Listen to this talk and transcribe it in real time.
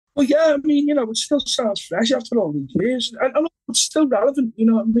Well, yeah, I mean, it still sounds fresh after all these years, and it's still relevant. You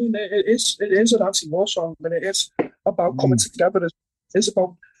know what I mean? It is an anti-war song, and it is about coming Mm. together. It's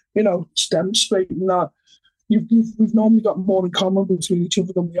about demonstrating that we've normally got more in common between each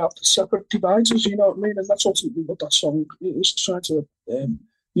other than we have the separate dividers. You know what I mean? And that's ultimately what that song is trying to, allude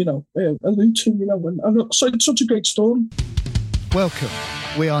to. And so it's such a great story. Welcome.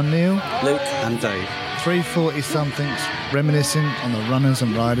 We are Neil, Luke and Dave. 340-somethings reminiscing on the runners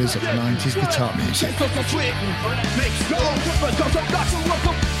and riders of 90s guitar music.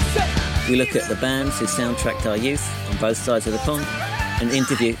 We look at the bands who soundtracked our youth on both sides of the pond and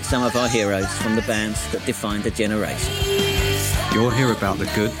interview some of our heroes from the bands that defined a generation. You'll hear about the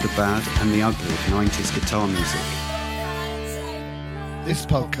good, the bad and the ugly of 90s guitar music. This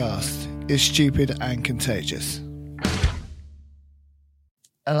podcast is stupid and contagious.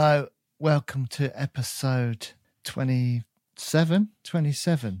 Hello, welcome to episode 27,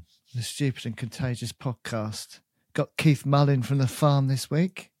 the Stupid and Contagious podcast. Got Keith Mullin from The Farm this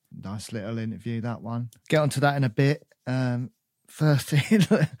week. Nice little interview, that one. Get onto that in a bit. First thing,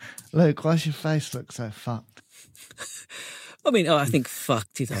 Luke, why's your face look so fucked? I think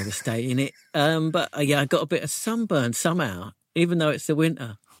fucked is overstating it. But I got a bit of sunburn somehow, even though it's the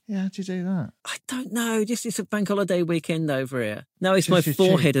winter. Yeah, how'd you do that? I don't know. Just it's a bank holiday weekend over here. No, it's Just my your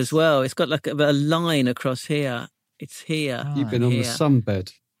forehead cheeks. as well. It's got like a line across here. It's here. Oh. You've been on the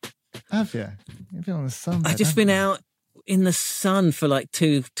sunbed. Have you? You've been on the sun. I've just been out in the sun for like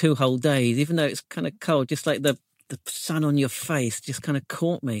two whole days, even though it's kind of cold. Just like the sun on your face just kind of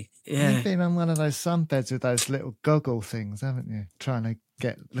caught me. Yeah. You've been on one of those sunbeds with those little goggle things, haven't you? Trying to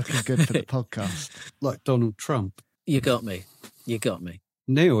get looking good for the podcast. Like Donald Trump. You got me.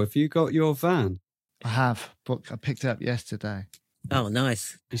 Neil, have you got your van? I have. I picked it up yesterday. Oh,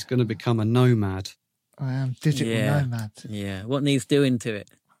 nice. He's going to become a nomad. I am digital nomad. Yeah. What needs doing to it?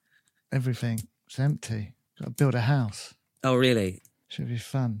 Everything. It's empty. Got to build a house. Oh, really? Should be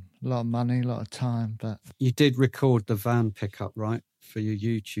fun. A lot of money, a lot of time, but You did record the van pickup, right? For your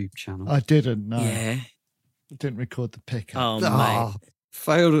YouTube channel. I didn't. No, Yeah. I didn't record the pickup. Oh, Ah,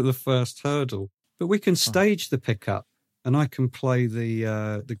 failed at the first hurdle. But we can stage the pickup and I can play the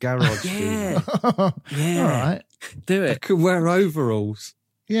garage mate. theme. Yeah. All right. Do I it. can wear overalls.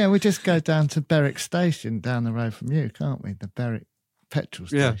 Yeah, we just go down to Berwick Station down the road from you, can't we? The Berwick petrol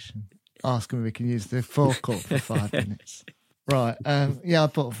Yeah. station. Ask them if we can use the forecourt for 5 minutes. Right. I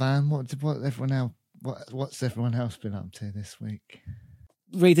bought a van. What's everyone else been up to this week?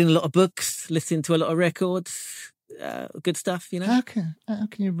 Reading a lot of books, listening to a lot of records. Good stuff, you know. How can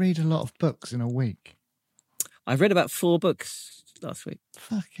you read a lot of books in a week? I've read about 4 books last week.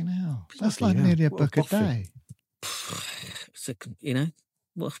 Fucking hell. That's Bloody like hell. nearly a What a book a boffin. day. So,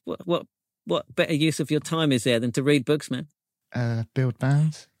 what better use of your time is there than to read books, man? Build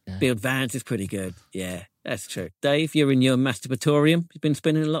bands. Yeah. Build vans is pretty good. Yeah, that's true. Dave, you're in your masturbatorium. You've been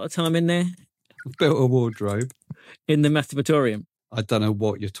spending a lot of time in there, I've built a wardrobe. in the masturbatorium. I don't know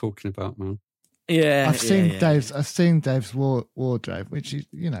what you're talking about, man. Yeah, I've seen yeah. Dave's wardrobe, which is,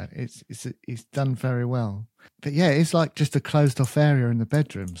 he's done very well. But yeah, it's like just a closed off area in the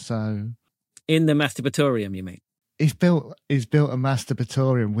bedroom. So In the masturbatorium, you mean? he's built a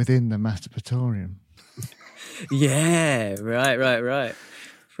masturbatorium within the masturbatorium. Yeah, right.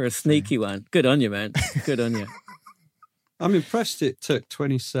 For a sneaky one. Good on you, man. Good on you. I'm impressed it took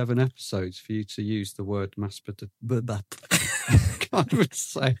 27 episodes for you to use the word Can't even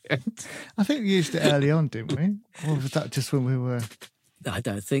say it. I think we used it early on, didn't we? Or was that just when we were? I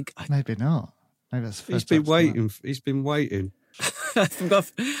don't think. Maybe not. Maybe that's the He's first been episode. waiting. He's been waiting.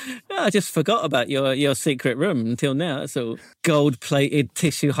 I just forgot about your secret room until now. That's all gold-plated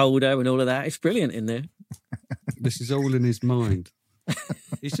tissue holder and all of that. It's brilliant in there. This is all in his mind.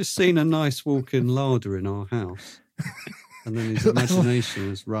 He's just seen a nice walk-in larder in our house. And then his imagination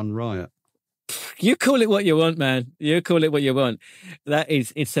has run riot. You call it what you want, man. You call it what you want.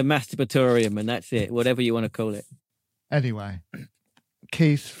 It's a masturbatorium, and that's it. Whatever you want to call it. Anyway,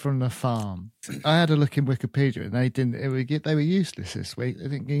 Keith from The Farm. I had a look in Wikipedia, and they were useless this week. They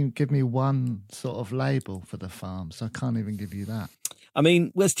didn't even give me one sort of label for The Farm, so I can't even give you that. I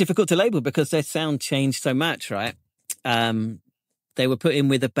mean, well, it's difficult to label because their sound changed so much, right? They were put in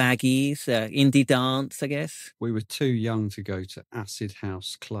with the Baggies, indie dance, I guess. We were too young to go to acid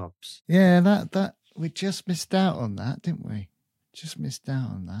house clubs. Yeah, that we just missed out on that, didn't we? Just missed out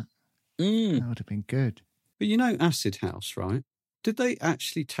on that. That would have been good. But you know acid house, right? Did they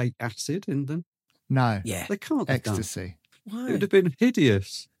actually take acid in them? No. Yeah. They can't have done. Ecstasy. It Why? would have been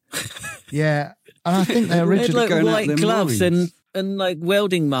hideous. Yeah. And I think they They had originally... like going out white their gloves minds. and like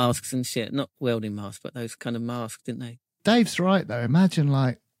welding masks and shit. Not welding masks, but those kind of masks, didn't they? Dave's right, though. Imagine,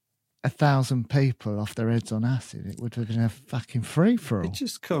 like, 1,000 people off their heads on acid, it would have been a fucking free-for-all. It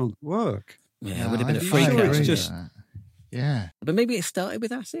just can't work. Yeah, it would have been a I freak agree out. with Just- that. Yeah. But maybe it started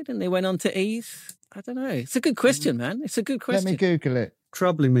with acid and they went on to ease. I don't know. It's a good question, man. It's a good Let me question. Google it.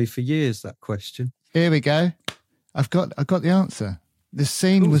 Troubling me for years, that question. Here we go. I've got the answer. The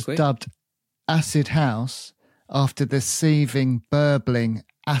scene Ooh, was sweet. dubbed Acid House after the seething, burbling,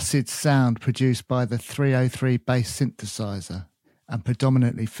 acid sound produced by the 303 bass synthesizer and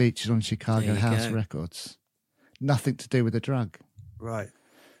predominantly featured on Chicago There you House go. Records. Nothing to do with the drug. Right.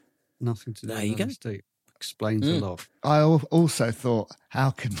 Nothing to do There you with go. LSD. Explains a lot. I also thought,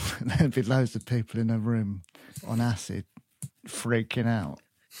 how can there'd be loads of people in a room on acid freaking out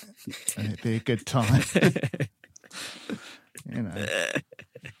and it'd be a good time. You know.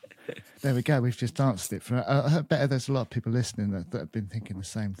 There we go. We've just answered it. I bet there's a lot of people listening that have been thinking the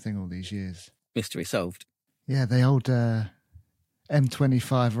same thing all these years. Mystery solved. Yeah, the old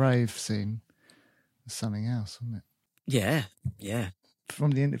M25 rave scene was something else, wasn't it? Yeah, yeah.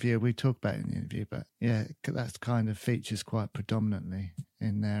 From the interview, we talked about it in the interview, but yeah, that kind of features quite predominantly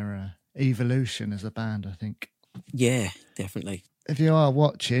in their evolution as a band, I think. Yeah, definitely. If you are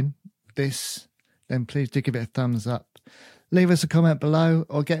watching this, then please do give it a thumbs up. Leave us a comment below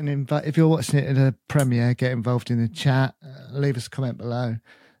or get involved. If you're watching it in a premiere, get involved in the chat. Leave us a comment below.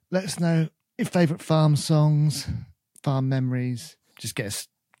 Let us know your favourite farm songs, farm memories. Just get a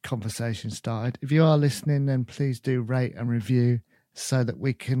conversation started. If you are listening, then please do rate and review so that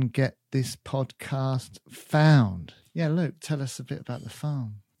we can get this podcast found. Yeah, Luke, tell us a bit about the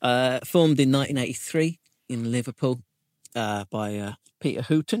farm. Formed in 1983 in Liverpool by Peter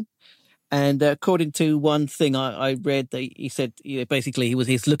Hooton. And according to one thing I read, he said basically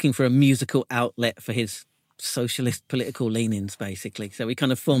he's looking for a musical outlet for his socialist political leanings, basically. So he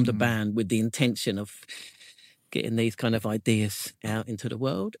kind of formed a band with the intention of getting these kind of ideas out into the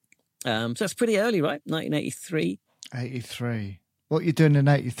world. So that's pretty early, right? 1983. 83. What are you doing in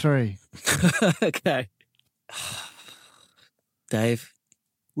 83? Okay. Dave.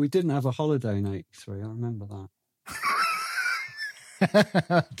 We didn't have a holiday in 83. I remember that.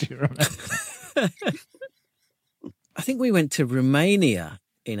 Do you remember? I think we went to Romania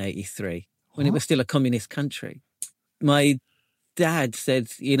in 83 when it was still a communist country. My dad said,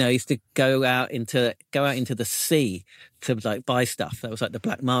 he used to go out into the sea to like buy stuff. That was like the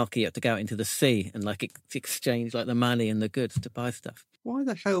black market. You had to go out into the sea and like exchange like the money and the goods to buy stuff. Why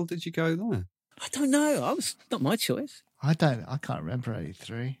the hell did you go there? I don't know. Not my choice. I can't remember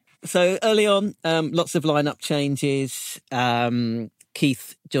 83. So early on, lots of lineup changes.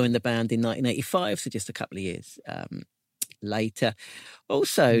 Keith joined the band in 1985, so just a couple of years later.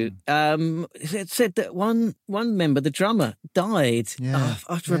 Also, it said that one member, the drummer, died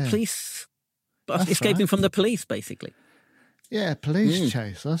after a police escaping from the police, basically. Yeah, police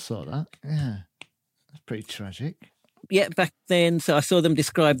chase. I saw that. Yeah, that's pretty tragic. Yeah, back then, so I saw them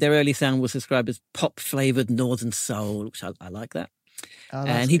described, their early sound was described as pop-flavoured northern soul, which I like that. Oh,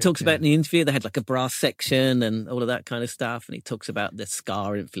 And he talks about in the interview, they had like a brass section and all of that kind of stuff. And he talks about the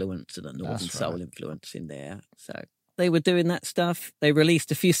ska influence and the northern soul influence in there. So they were doing that stuff. They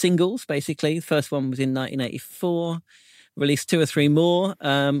released a few singles, basically. The first one was in 1984. Released 2 or 3 more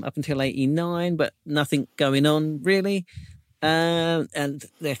up until 89, but nothing going on really. And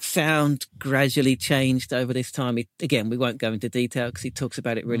their sound gradually changed over this time. Again, we won't go into detail because he talks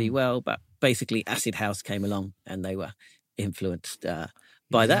about it really well. But basically, Acid House came along and they were influenced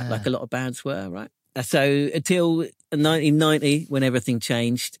by that, like a lot of bands were, right? So until 1990, when everything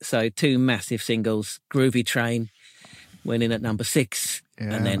changed, so 2 massive singles, Groovy Train went in at number 6,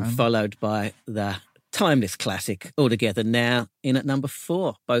 and then followed by the timeless classic All Together Now in at number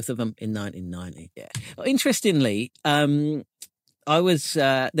 4, both of them in 1990. Yeah. Interestingly, I was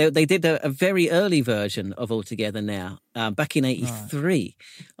they did a very early version of All Together Now back in '83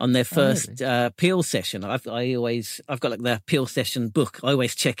 on their first Peel session. I've got like the Peel session book. I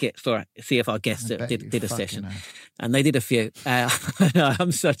always check it for see if our guests did a session, and they did a few.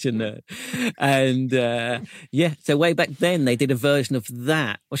 I'm such a nerd, and so way back then they did a version of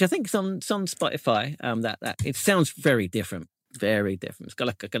that, which I think is on Spotify. That it sounds very different. Very different. It's got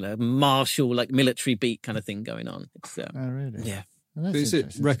like a kind of martial, like military beat kind of thing going on. It's oh, really? Yeah. Well, Is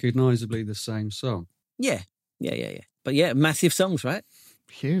it recognisably the same song? Yeah. But yeah, massive songs, right?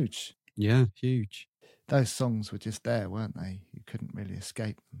 Huge. Yeah, huge. Those songs were just there, weren't they? You couldn't really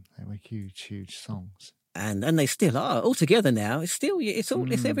escape them. They were huge songs. And they still are. All Together Now, it's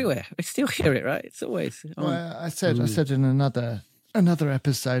everywhere. I still hear it, right? It's always on. Well, I said in another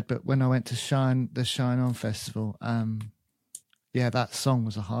episode, but when I went to the Shine On Festival, that song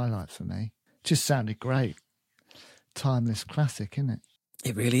was a highlight for me. Just sounded great. Timeless classic, isn't it?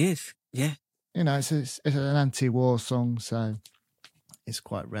 It really is. Yeah. You know, it's an anti-war song, so it's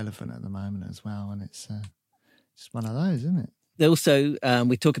quite relevant at the moment as well. And it's just one of those, isn't it? They also,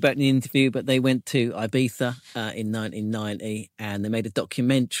 we talk about in the interview, but they went to Ibiza in 1990 and they made a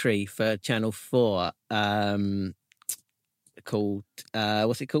documentary for Channel 4 called,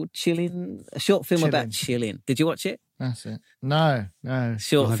 what's it called? Chilling? A short film about chilling. Did you watch it? That's it. No.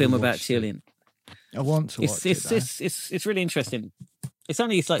 Short film about chilling. I want to watch it. It's really interesting.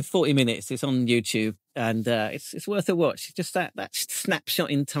 It's like 40 minutes. It's on YouTube and it's worth a watch. Just that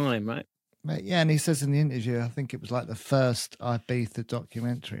snapshot in time, right? Yeah, and he says in the interview, I think it was like the first Ibiza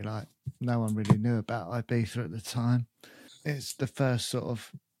documentary. Like no one really knew about Ibiza at the time. It's the first sort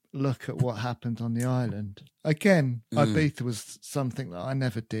of look at what happened on the island. Again, Ibiza was something that I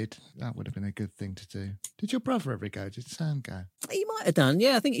never did. That would have been a good thing to do. Did your brother ever go? Did Sam go? He might have done.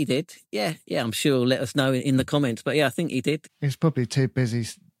 Yeah, I think he did. Yeah. I'm sure he'll let us know in the comments. But yeah, I think he did. He was probably too busy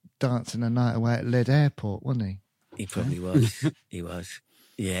dancing a night away at Lyd Airport, wasn't he? He probably was. He was.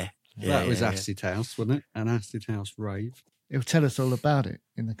 Yeah. That was Acid House, wasn't it? An Acid House rave. He'll tell us all about it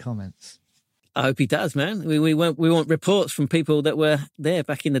in the comments. I hope he does, man. We want reports from people that were there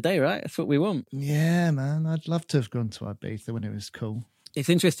back in the day, right? That's what we want. Yeah, man. I'd love to have gone to Ibiza when it was cool. It's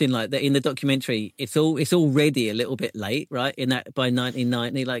interesting, like that in the documentary. It's already a little bit late, right? In that by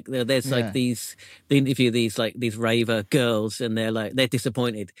 1990, like there's like they interview these raver girls, and they're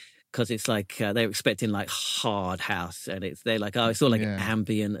disappointed. Because it's like they're expecting like hard house, and they're like, oh, it's all like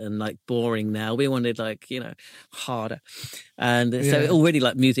ambient and like boring now. We wanted like harder, and so already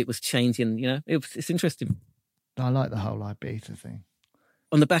like music was changing. It's interesting. I like the whole Ibiza thing.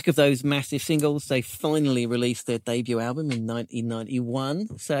 On the back of those massive singles, they finally released their debut album in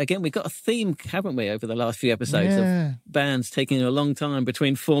 1991. So again, we've got a theme, haven't we, over the last few episodes of bands taking a long time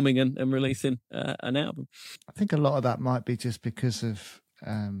between forming and releasing an album. I think a lot of that might be just because of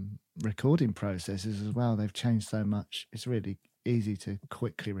recording processes as well. They've changed so much. It's really easy to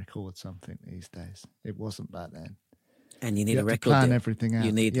quickly record something these days. It wasn't back then. And you need a record plan deal. Everything out.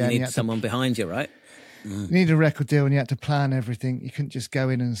 You need someone behind you, right? You need a record deal, and you had to plan everything. You couldn't just go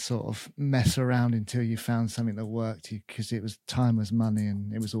in and sort of mess around until you found something that worked, because time was money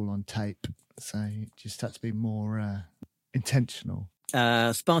and it was all on tape. So you just had to be more intentional.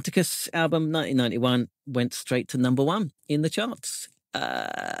 Spartacus album 1991 went straight to number 1 in the charts.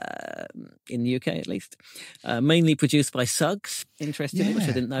 In the UK at least, mainly produced by Suggs, interestingly, which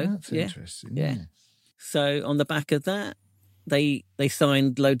I didn't know. That's interesting. Yeah. So on the back of that, they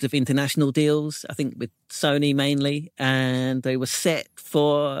signed loads of international deals, I think with Sony mainly, and they were set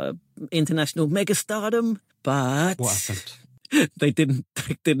for international megastardom, but what happened? they didn't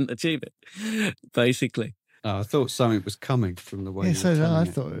achieve it, basically. I thought something was coming from the way. Yeah, so I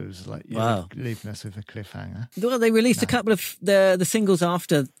thought it was like leaving us with a cliffhanger. Well, they released a couple of the singles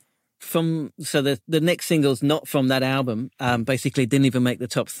after. The next singles not from that album basically didn't even make the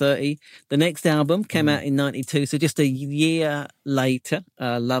top 30. The next album came out in 92, so just a year later.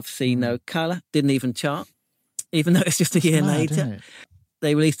 Love See No Colour didn't even chart, even though it's just a year later.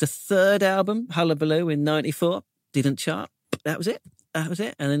 They released a third album, Hullabaloo, in 94, didn't chart. That was it,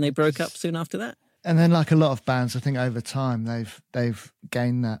 and then they broke up soon after that. And then, like a lot of bands, I think over time they've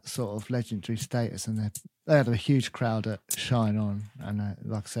gained that sort of legendary status, and they had a huge crowd at Shine On, and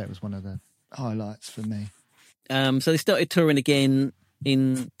like I say, it was one of the highlights for me. So they started touring again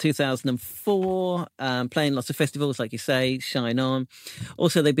in 2004, playing lots of festivals, like you say, Shine On.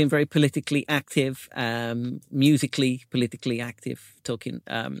 Also, they've been very politically active, musically politically active, talking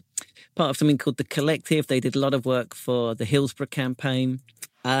part of something called The Collective. They did a lot of work for the Hillsborough campaign.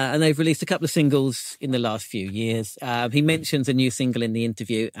 And they've released a couple of singles in the last few years. He mentions a new single in the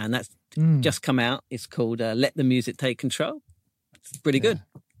interview, and that's just come out. It's called Let the Music Take Control. It's pretty good.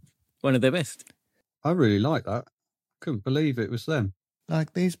 One of their best. I really like that. Couldn't believe it was them.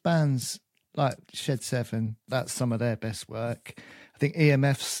 Like these bands, like Shed 7, that's some of their best work. I think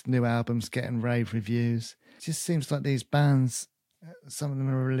EMF's new album's getting rave reviews. It just seems like these bands, some of them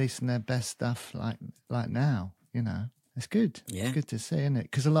are releasing their best stuff like now, It's good. Yeah. It's good to see, isn't it?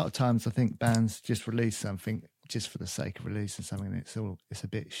 Because a lot of times I think bands just release something just for the sake of releasing something, and it's a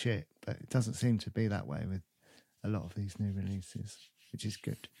bit shit. But it doesn't seem to be that way with a lot of these new releases, which is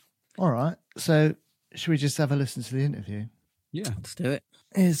good. All right. So should we just have a listen to the interview? Yeah. Let's do it.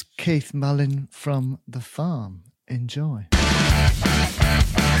 Here's Keith Mullin from The Farm. Enjoy.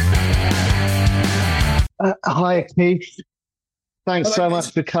 Hi, Keith. Thanks so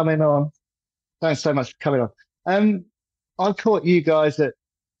much for coming on. I caught you guys at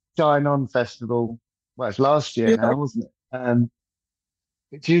Shine On Festival. Well, it's last year now, wasn't it?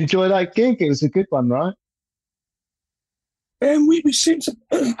 Did you enjoy that gig? It was a good one, right? We seem to.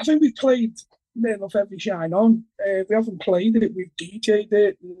 I think we played near enough every Shine On. We haven't played it. We've DJ'd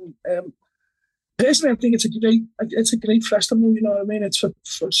it. And, personally, I think it's a great festival. You know what I mean? It's for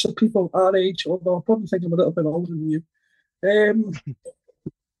people our age, although I probably think I'm a little bit older than you.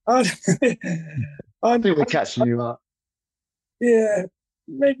 I think we're catching you up. Yeah,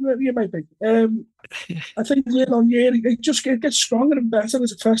 maybe. I think year on year it gets stronger and better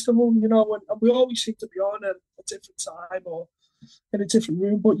as a festival. You know, and we always seem to be on at a different time or in a different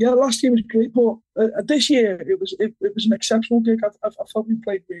room. But yeah, last year was great. But this year it was an exceptional gig. I felt we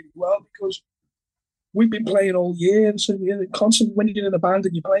played really well because we've been playing all year, and so you're constantly, when you're in a band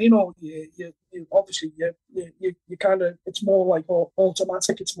and you're playing all year, you obviously you kind of, it's more like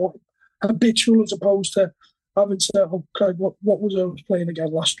automatic. It's more habitual as opposed to having to, oh, God, what was I playing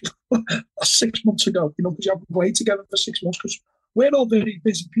again last 6 months ago? You know, because you haven't played together for 6 months. Because we're all very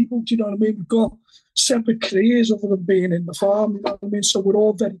busy people. Do you know what I mean? We've got separate careers other than being in the farm. You know what I mean? So we're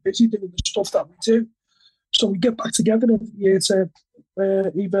all very busy doing the stuff that we do. So we get back together every year to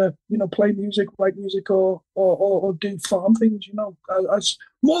either, you know, play music, write music, or do farm things. You know, as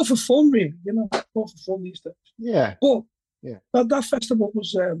more for fun, really. You know, more for fun these days. Yeah. But yeah, that festival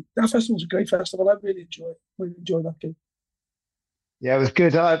was a great festival. I really enjoyed that gig. Yeah, it was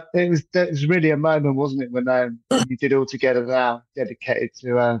good. It was really a moment, wasn't it, when you did All Together Now, dedicated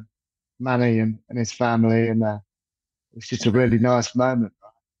to Manny and his family, and it was just a really nice moment.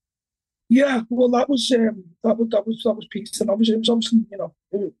 Yeah, well, that was Peter, and obviously it was you know,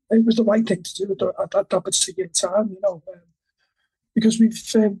 it was the right thing to do at that particular time, you know, because we've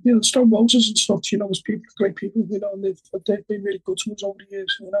you know, Stone Roses and stuff, you know, was great people, you know, and they've been really good to us over the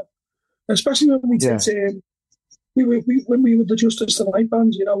years, you know, especially when we did when we were the Justice the Night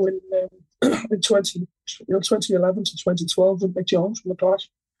band, you know, in 2011 to 2012 with Mick Jones from the Clash,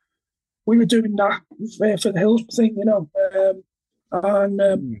 we were doing that for the Hills thing, you know,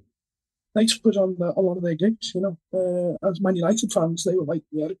 and. They took us on a lot of their gigs, you know. As Man United fans, they were like,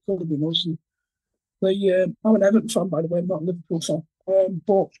 yeah, it could have been us. And I'm an Everton fan, by the way, I'm not a Liverpool fan.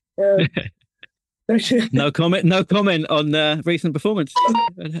 No comment on recent performance.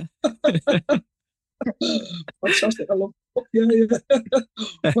 Fantastic, I love it.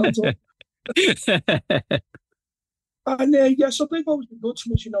 Yeah. Well done. And so they've always been good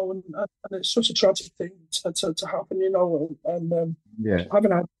to us, you know, and it's such a tragic thing to happen, you know, and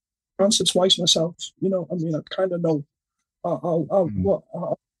having had cancer twice myself, you know. I mean, I kind of know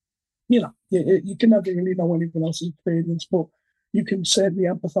you know, you can never really know anyone else's experience, but you can certainly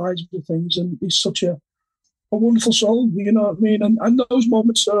empathise with things. And he's such a wonderful soul, you know what I mean. And those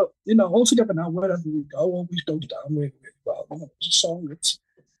moments are, you know, All Together Now, wherever we go, always goes down really, really well. You know, it's a song it's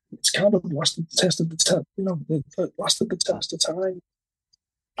kind of lasted the test of the time, you know, lasted the test of time.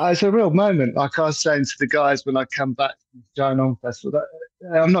 It's a real moment. Like I was saying to the guys when I come back from the Shine On Festival,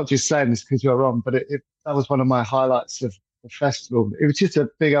 I'm not just saying this because you're on, but that was one of my highlights of the festival. It was just a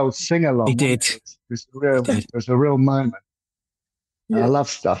big old sing-along. He did. It was a real moment. Yeah. I love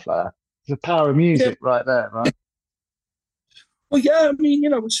stuff like that. It's the power of music right there, right? Well, yeah, I mean, you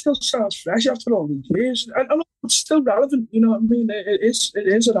know, it still sounds fresh after all these years. And it's still relevant, you know what I mean? It is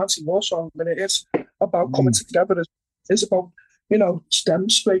an anti-war song, and it is about coming together. It's about, you know,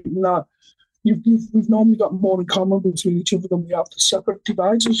 demonstrating that we've normally got more in common between each other than we have the separate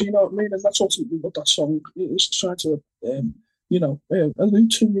dividers, you know what I mean? And that's ultimately what that song is trying to, you know,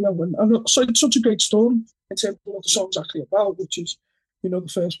 allude to, you know. And so it's such a great story in terms of what the song's actually about, which is, you know, the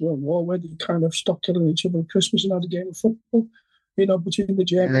First World War, where they kind of stopped killing each other at Christmas and had a game of football, you know, between the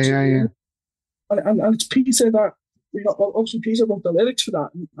Germans. Yeah. And it's Peter that, you know, obviously Peter wrote the lyrics for that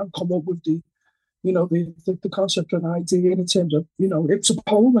and come up with the, you know, the concept and idea in terms of, you know, it's a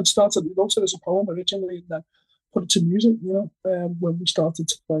poem. It started, we wrote it as a poem originally and then put it to music, you know, when we started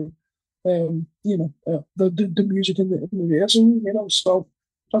to play, you know, the music in the rehearsal, you know. So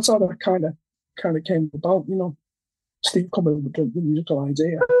that's how that kind of came about, you know. Steve coming with the musical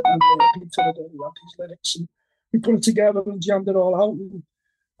idea and Peter had these lyrics, and we put it together and jammed it all out,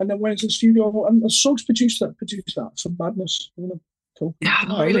 and then went into the studio and Suggs produced that. Some madness, you know. Cool.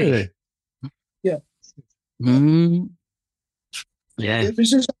 Oh, really? Yeah. Yeah. It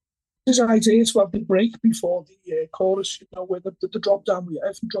was his idea to have the break before the chorus, you know, where the drop down, where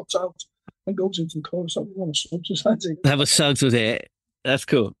everything drops out and goes into the chorus. That was one of Suggs' idea. That was Suggs with it. That's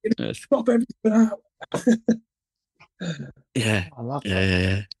cool. Drop everything out. Yeah. I love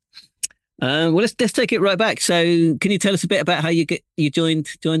that. Yeah. Well, let's take it right back. So, can you tell us a bit about how you joined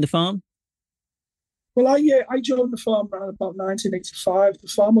the farm? Well, I joined the farm around about 1985. The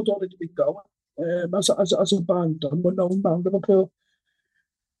farm had already been going as a band, an unknown band, Liverpool.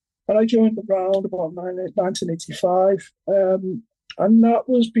 and I joined around about 1985. And that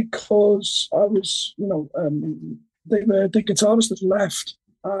was because I was, the guitarist had left,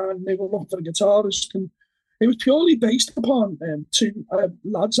 and they were looking for a guitarist, and it was purely based upon two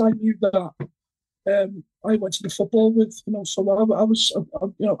lads I knew that I went to the football with, so I was,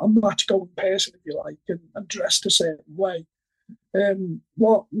 a match-going person, if you like, and dressed a certain way.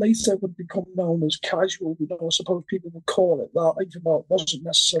 What later would become known as casual, I suppose people would call it that, even though it wasn't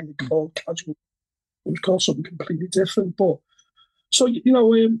necessarily called casual. It was called something completely different. But so,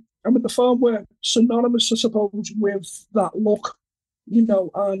 I'm at the farm where synonymous, I suppose, with that look,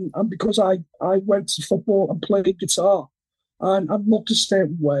 and because I went to football and played guitar and looked a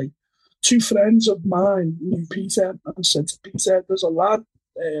certain way, two friends of mine knew Peter and said to Peter, there's a lad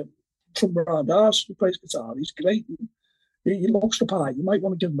from around us who plays guitar. He's great. He looks the part. You might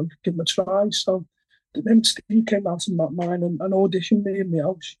want to give him a try. So then Steve came out to mine and auditioned me in the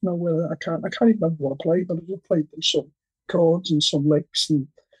house. Where I can't even remember what I played, but I just played some chords and some licks and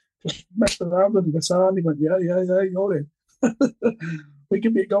just messed around with the guitar. And he went, yeah, you're in. We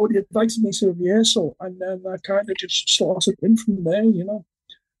give me a go. He invited me to a rehearsal, and then I kind of just started in from there.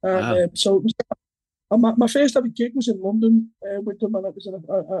 And so it was. My first ever gig was in London with them, and it was in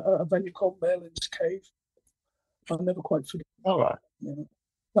a venue called Merlin's Cave. I'll never quite forget. All right.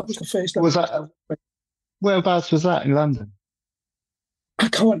 That was the first. Was that? Whereabouts was that in London? I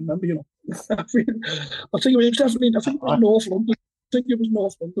can't remember. I think it was definitely. I think it was North London. I think it was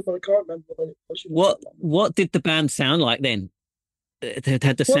North London, but I can't remember where it was. What did the band sound like then?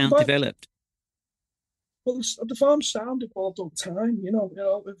 Had the sound developed? Well, the farm sound evolved over time.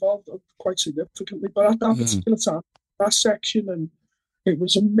 Evolved quite significantly. But at that particular time, that section, and it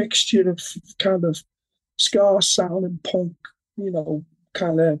was a mixture of kind of ska sound and punk.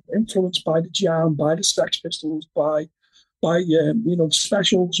 Kind of influenced by the Jam, by the Sex Pistols, by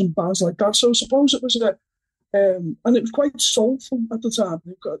Specials and bands like that. So I suppose it was and it was quite soulful at the time.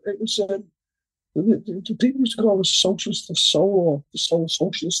 It was the people used to call us socialists of soul, or the soul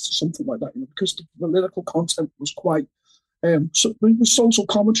socialists, or something like that. Because the lyrical content was quite so it was social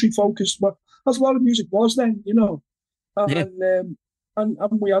commentary focused, but as a lot of music was then,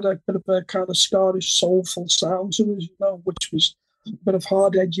 and we had a bit of a kind of Scottish soulful sound to us, which was a bit of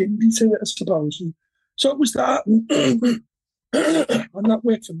hard edge indie to it, I suppose. And so it was that, and that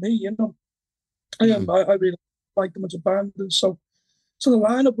worked for me. I really liked them as a band, and so the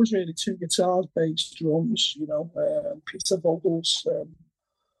lineup was really two guitars, bass, drums, Peter vocals,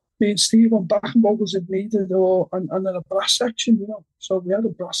 me and Steve on backing vocals if needed, and then a brass section. So we had a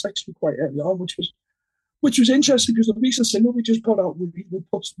brass section quite early on, which was interesting because the recent single we just put out, we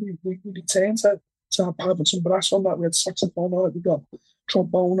returned to having some brass on that. We had saxophone on it, we got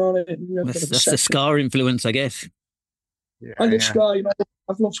trombone on it. And we had that's the ska influence, I guess. Yeah, I love ska,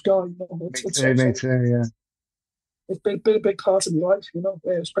 I've loved ska. Me too, yeah. It's been a big part of my life,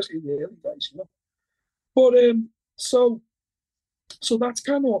 especially in the early days, But so that's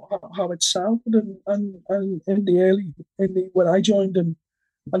kind of how it sounded, and when I joined and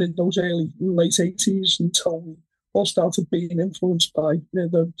in those late 80s, and Tony all started being influenced by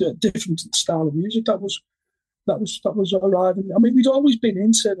the different style of music that was arriving. I mean, we'd always been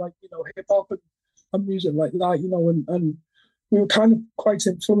into hip hop and music like that, and we were kind of quite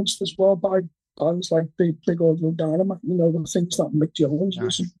influenced as well by bands like Big Audio Dynamite, the things that Mick Jones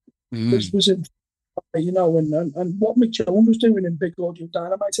was in, and what Mick Jones was doing in Big Audio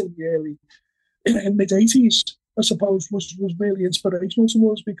Dynamite in the early mid 80s, I suppose, was really inspirational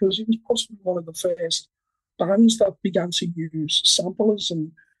to us, because he was possibly one of the first bands that began to use samplers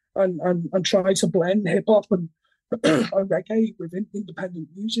and try to blend hip hop and reggae with independent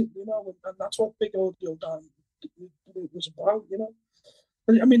music, and that's what Big Audio Dynamite was about,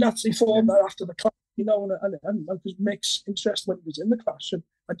 I mean, he formed that after the Clash, and because Mick's interest when he was in the Clash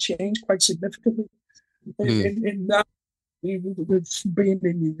had changed quite significantly in that. With being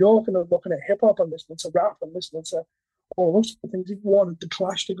in New York and looking at hip hop and listening to rap and listening to all those things, he wanted the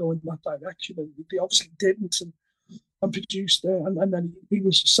Clash to go in that direction, and they obviously didn't, and produced and then he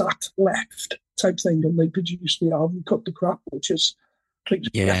was sacked, left type thing, and they produced the album Cut the Crap, which is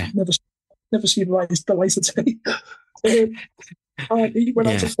never seen the light of day. And he went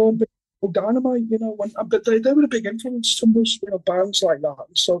on to form Big Dynamite, but they were a big influence to us, bands like that.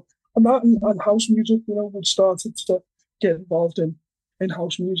 So and house music, we started to get involved in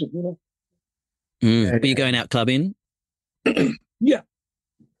house music, Were you going out clubbing? Yeah,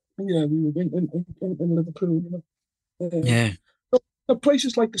 we were in Liverpool, yeah.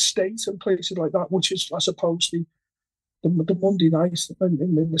 Places like the States and places like that, which is, I suppose, the Monday night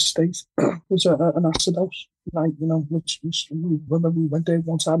in the state was an acid house night, which was, remember we went there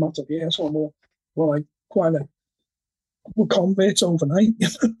one time after the year, so we're like we're converts overnight.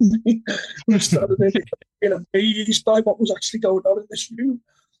 We started being amazed by what was actually going on in this room,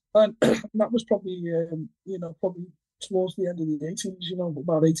 and that was probably probably towards the end of the 80s,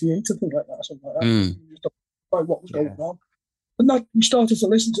 about 88, I think, like that, something like that. Just by what was going on. And that we started to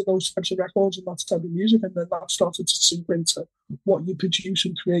listen to those types of records and that type of music, and then that started to seep into what you produce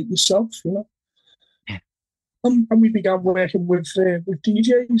and create yourself, And we began working with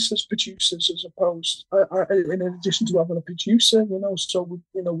DJs as producers, as opposed, in addition to having a producer, So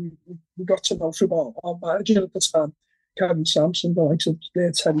we got to know through our manager at the time, Kevin Sampson, the likes of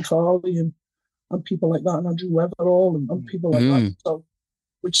Teddy Farley and people like that, and Andrew Weatherall and people like that. So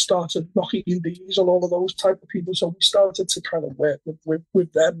we started knocking in Diesel, all of those type of people. So we started to kind of work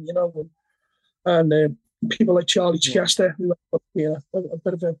with them, and people like Charlie Chester, who a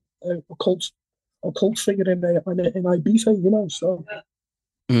bit of a cult figure in Ibiza, So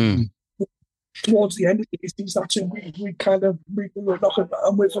towards the end of the 80s, that's when we were knocking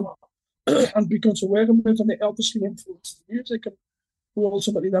around with them and began to work with them, and it obviously influenced the music, and we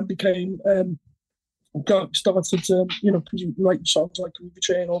ultimately then became started writing songs like "We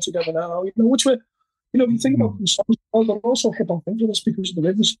Train All Together Now," which were, you think about them songs, they're also hip hop influenced because of the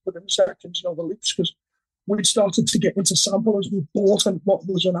rhythm sections, the loops, because we started to get into samplers. We bought what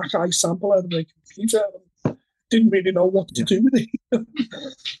was an Akai sampler and a computer, and didn't really know what to do with it.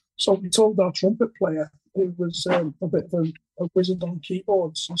 So we told our trumpet player, who was a bit of a wizard on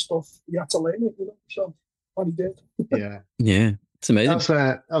keyboards and stuff, he had to learn it, So, and he did. Yeah, it's amazing.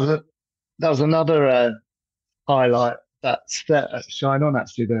 That was another highlight, that set at Shine On,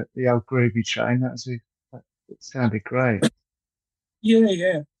 actually, the old Groovy Train. It sounded great.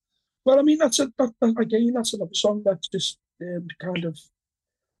 Yeah. Well, I mean, that's another song that just kind of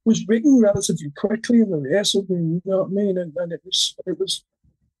was written relatively quickly in the rehearsal room, you know what I mean? And it was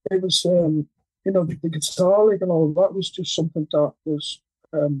the guitar lick and all of that was just something that was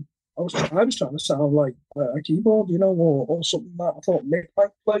I was trying to sound like a keyboard, or something that I thought Mick might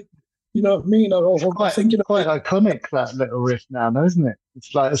play. You know what I mean? Quite iconic, that little riff now, isn't it?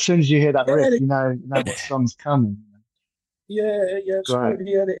 It's like as soon as you hear that riff, you know what song's coming. Yeah.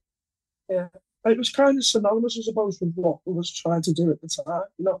 It was kind of synonymous, I suppose, with what I was trying to do at the time.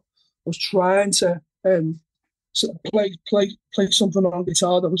 I was trying to sort of play something on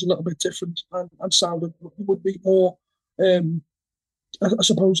guitar that was a little bit different and sounded would be more, I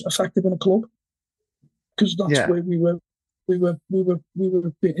suppose, effective in a club, because that's where we were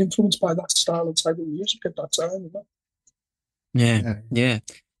being influenced by that style and type of music at that time. Yeah.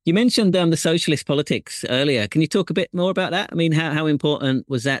 You mentioned the socialist politics earlier. Can you talk a bit more about that? I mean, how important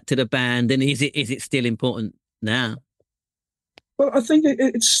was that to the band, and is it still important now? Well, I think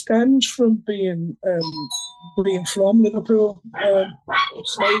it stems from being from Liverpool.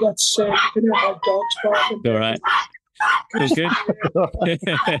 So that's my dog's barking. All right. Feels good.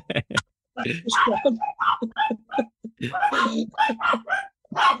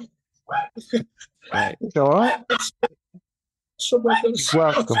 Right. It's all right.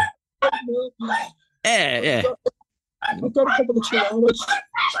 Welcome. Yeah. I've got a couple of 2 hours.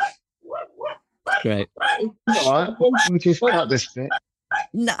 Great. All right. Let me just cut this bit.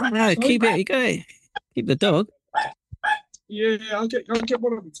 No, keep it. You go. Keep the dog. Yeah, I'll get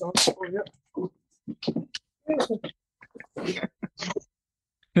one of the times for you.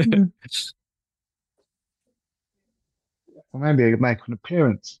 Well, maybe I could make an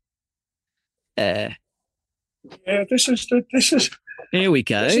appearance. Yeah, this is. Here we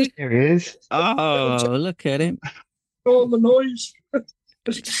go. Here he is. Oh, look at him. All the noise.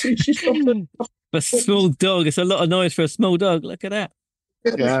 A small dog. It's a lot of noise for a small dog. Look at that.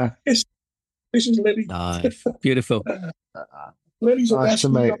 Yeah. This is Lily. Nice. Beautiful. Lily's nice to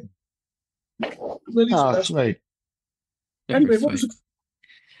meet. Lily's oh, sweet. Anyway, what was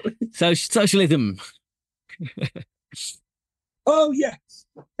it? Socialism. Oh, yeah.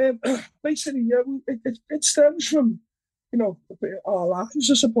 Basically, it stems from, our lives,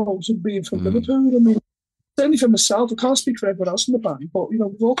 I suppose, and being from Liverpool. I mean, certainly for myself, I can't speak for everyone else in the band, but, we've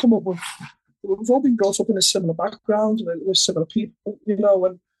all been brought up in a similar background and with similar people,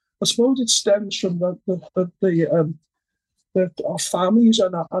 and I suppose it stems from our families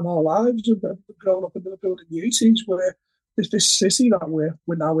and our lives and growing up in Liverpool in the 80s, where there's this city that we're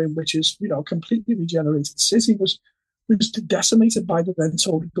now in, which is, a completely regenerated city, was decimated by the then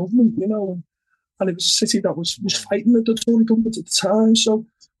Tory government, and it was a city that was fighting the Tory government at the time. So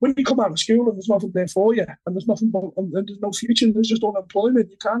when you come out of school and there's nothing there for you, and there's nothing, and there's no future, there's just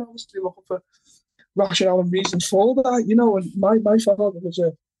unemployment, you can't obviously be looking rationale and reason for that, and my father was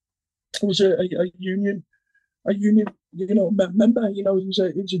a union member. He was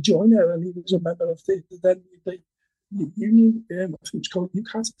a joiner, and he was a member of the union. I think it's called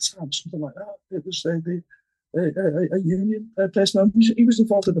Newcastle, something like that. It was a union person. He was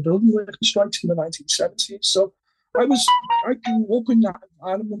involved in the building workers' strikes in the 1970s. So I grew up in that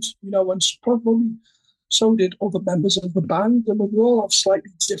environment, and probably so did other members of the band, and we all have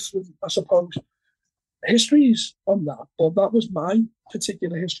slightly different, I suppose, histories on that. But that was my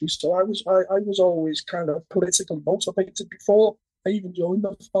particular history. So I was always kind of politically motivated before I even joined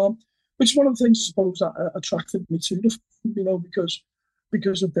the farm, which is one of the things I suppose that attracted me to the farm,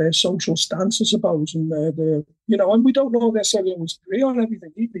 because of their social stance, I suppose, and their and we don't necessarily always agree on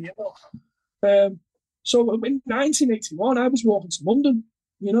everything either, So in 1981, I was walking to London.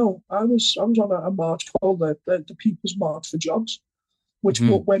 I was on a march called the People's March for Jobs, which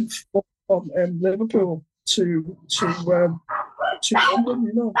went from Liverpool to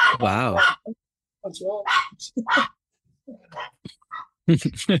London. Wow. That's all.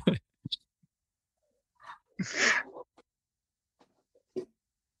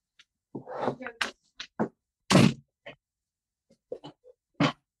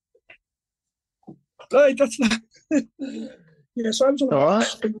 Right, that's not. Yeah, so I was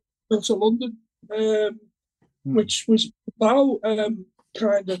on to London, which was about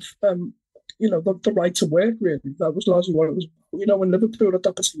kind of the right to work, really. That was largely what it was. In Liverpool at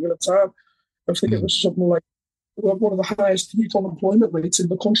that particular time, I think it was something like one of the highest youth unemployment rates in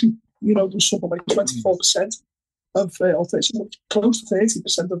the country. There was something like 24% of, or close to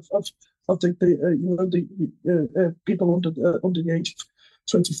 30% of the people under the age of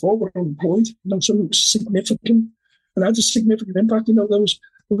 24 were unemployed. So it was significant, and had a significant impact. There was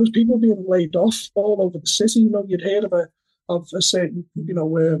people being laid off all over the city. You'd heard of a certain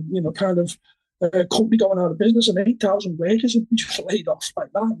kind of company going out of business, and 8,000 workers had been laid off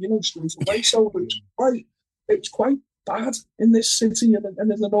like that. Straight away. So it was quite bad in this city and in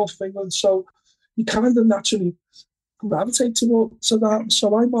the north of England. So you kind of naturally gravitate to that.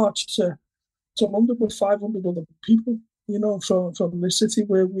 So I marched to London with 500 other people, from the city,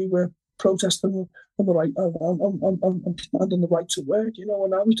 where we were protesting on the right and the right to work,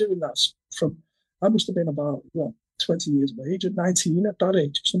 and I was doing that I must have been about 20 years of age, at 19 at that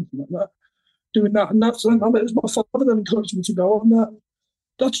age, something like that, doing that, and it was my father that encouraged me to go on that.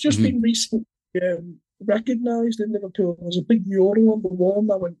 That's just been recently recognised in Liverpool. There's a big mural on the wall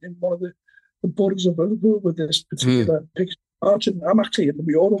now in one of the boroughs of Liverpool with this particular picture arch, and I'm actually in the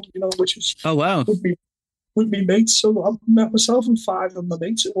mural, which is with me mates. So I met myself and 5 of my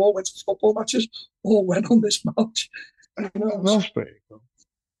mates who all went to football matches, all went on this march. That's pretty cool.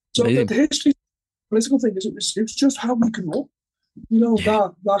 So the history, political thing is, it was just how we grew up.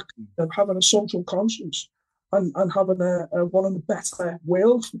 That having a social conscience and having wanting a better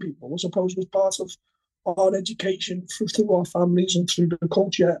world for people, I suppose, was part of our education through our families and through the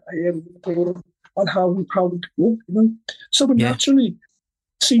culture here in Liverpool, and how we grew up. So it naturally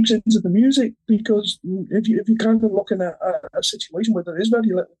seeps into the music, because if you're kind of looking at a situation where there is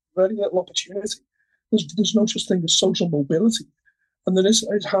very little opportunity, there's no such thing as social mobility, and there is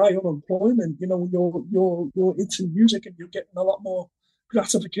high unemployment. You're into music, and you're getting a lot more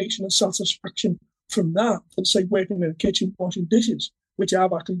gratification and satisfaction from that than, say, working in a kitchen washing dishes, which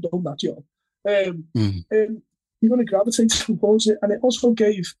I've actually done that job. You're going to gravitate towards it, and it also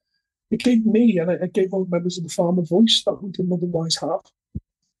gave me, and it gave all members of the farm a voice that we didn't otherwise have.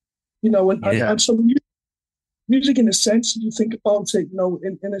 And so music, in a sense, you think about it,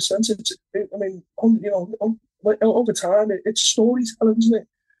 in a sense, over time, it's storytelling, isn't it?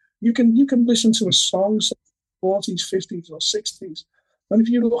 You can listen to a song, say, 40s, 50s, or 60s, and if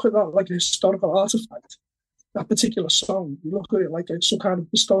you look at that like a historical artifact, that particular song, you look at it like some kind of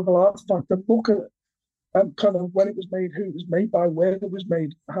historical artifact, and look at it and kind of when it was made, who it was made by, where it was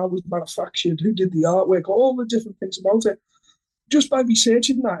made, how it was manufactured, who did the artwork, all the different things about it. Just by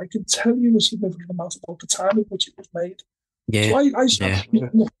researching that, it can tell you a significant amount about the time in which it was made. Yeah. So I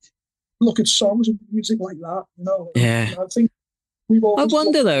look at songs and music like that, Yeah. I think I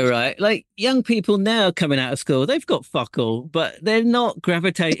wonder though, right? Like young people now coming out of school, they've got fuck all, but they're not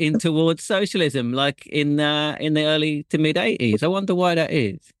gravitating towards socialism like in the early to mid 80s. I wonder why that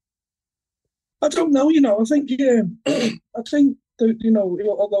is. I don't know. I think that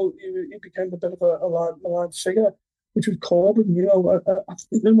although he became a bit of a maligned figure, which was Corbyn, you look at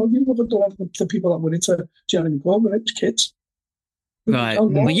a lot of the people that were into Jeremy Corbyn, it was kids. Right.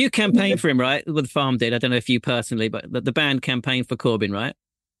 Well, you campaigned for him, right? Well, the farm did. I don't know if you personally, but the band campaigned for Corbyn, right?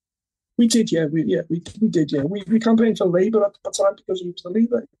 We did, yeah. We did, yeah. We campaigned for Labour at the time because he was the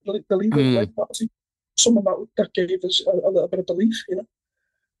leader of the Labour Party. someone that gave us a little bit of belief,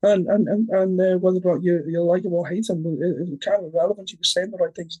 and whether or not you like him or hate him, it's kind of irrelevant. He was saying the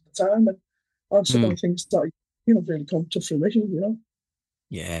right things at the time, and some of the things that really come to fruition.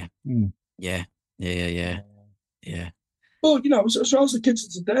 Yeah. Mm. Yeah. But as well as the kids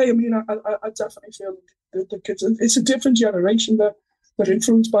of today, I mean, I definitely feel the kids. It's a different generation that they're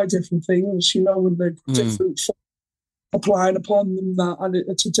influenced by different things, and they've different applying upon them. And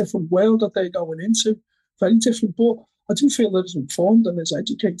it's a different world that they're going into, very different. But I do feel that it's informed and it's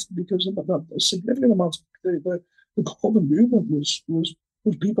educated, because a significant amount of the Corbyn movement was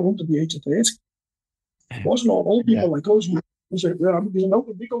people under the age of 30. It wasn't all old people like us.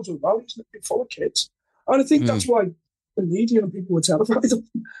 We go to rallies and they're full of kids, and I think that's why the media and people were terrified of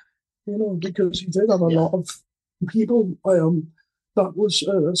him, because he did have a lot of people that was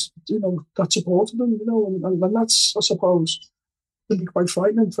that supported him, and that's, I suppose, can be quite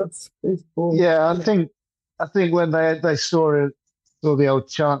frightening for people. Yeah, I think when they saw the old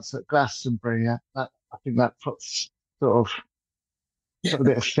chants at Glastonbury, I think that puts sort of a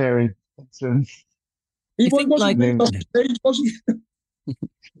bit of fear into him. He wasn't stage, was he?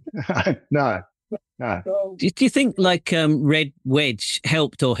 No. Do you think Red Wedge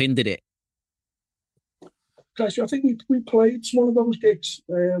helped or hindered it? I think we played one of those gigs.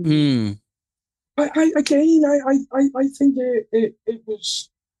 I think it was.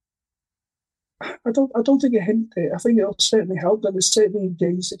 I don't think it hindered it. I think it'll certainly help, and it certainly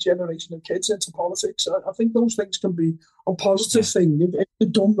engaged the generation of kids into politics. I think those things can be a positive thing if they're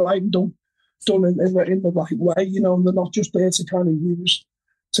done right and done in the right way. And they're not just there to kind of use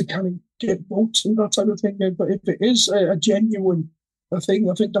to kind of get votes and that type of thing. But if it is a genuine thing,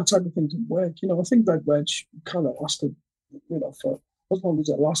 I think that type of thing can work. I think Red Wedge kind of lasted, for as long as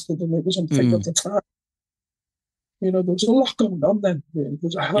it lasted, and it was on thing at the time. There was a lot going on then. Really. There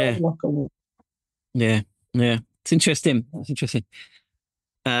was a hell of a lot going on. Yeah. It's interesting.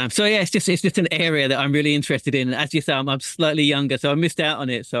 So it's just an area that I'm really interested in. As you say, I'm slightly younger, so I missed out on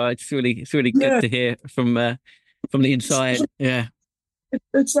it. So it's really good to hear from the inside. Yeah.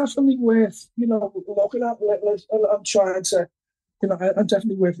 It's definitely worth, looking at. I'm trying to, and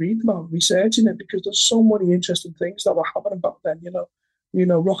definitely worth reading about, researching it, because there's so many interesting things that were happening back then.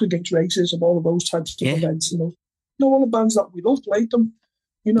 Rock Against Racism, all of those types of events. All the bands that we love played them.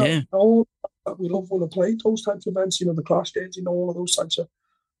 All that we love would have played those types of events. The Clash days, all of those types of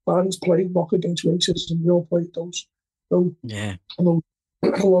bands played Rock Against Racism. We all played those. All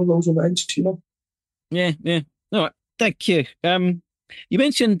of those events. Yeah. All right. Thank you. You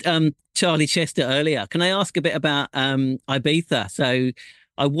mentioned Charlie Chester earlier. Can I ask a bit about Ibiza? So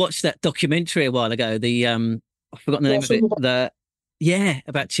I watched that documentary a while ago. I've forgotten the name of it.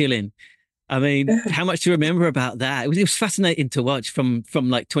 About chilling. I mean, how much do you remember about that? It was fascinating to watch from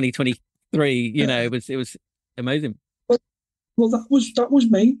like 2023. It was amazing. Well, that was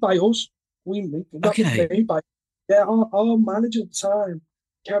made by us. Was made by our manager at the time,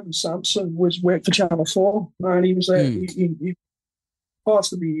 Kevin Sampson, worked for Channel 4, and he was he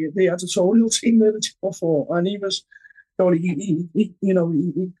part of the editorial team there at Channel 4, and he was,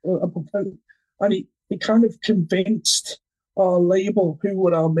 he kind of convinced our label, who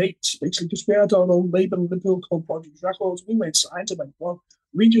were our mates, basically, because we had our own label in Liverpool called Produce Records. We made signs about,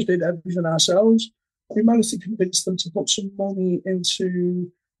 we just did everything ourselves. We managed to convince them to put some money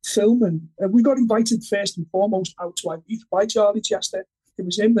into filming. We got invited first and foremost out to Ibiza by Charlie Chester. It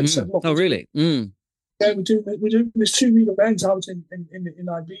was him that said, "Look, oh really? Yeah, we're doing this 2-week event out in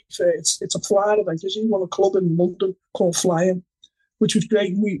Ibiza. It's a flying event. There's even a club in London called Flying, which was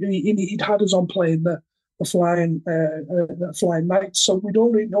great. He'd had us on playing the flying night. So we'd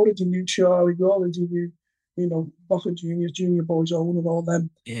already knew Charlie. We already knew, Boca Juniors, Junior Boys Own, and all them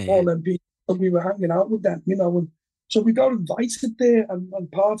people. And we were hanging out with them, and so we got invited there.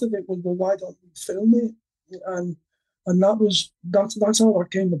 And part of it was, well, why don't we film it? And that's how that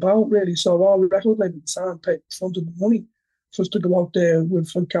came about, really. So our record label at the time paid funded the money for us to go out there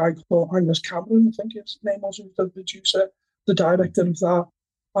with a guy called Angus Cameron, I think his name was, the producer, the director of that,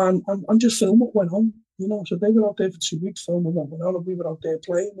 and just film what went on. So they were out there for 2 weeks filming what went on, and we were out there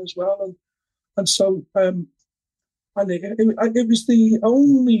playing as well. And so it was the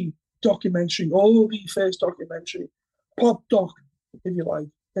only documentary, or the first documentary, pop doc, if you like,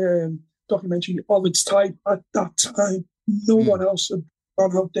 documentary of its type at that time. No one else had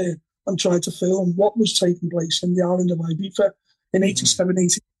gone out there and tried to film what was taking place in the island of Ibiza in 87,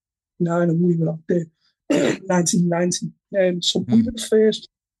 89, and we were out there in 1990. So we were the first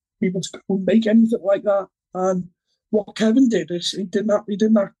people to go and make anything like that. And what Kevin did is he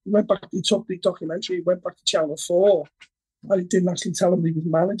went back, he took the documentary, he went back to Channel 4, and he didn't actually tell them he was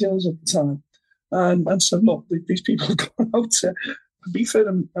managers at the time. and said, look, these people have gone out to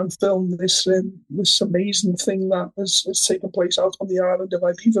Ibiza and filmed this amazing thing that has taken place out on the island of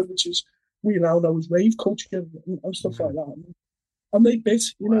Ibiza, which is we now know as rave culture and stuff like that. And they bit,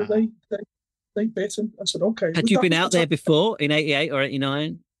 they bit and said, okay. Had you been out there before in 88 or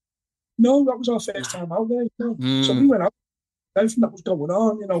 89? No, that was our first time out there. No. So we went out, everything that was going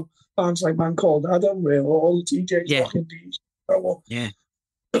on, bands like Man Called Adam, all the DJs, Rockin' D's,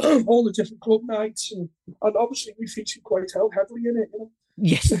 all the different club nights. And obviously we featured quite heavily in it.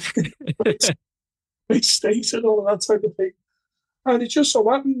 Yes. Big state and all of that type of thing. And it just so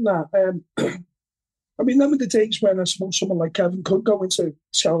happened that, I mean, them were the days when I suppose someone like Kevin could go into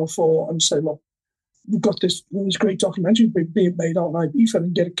Channel 4 and say, look, we've got this great documentary being made out in Ibiza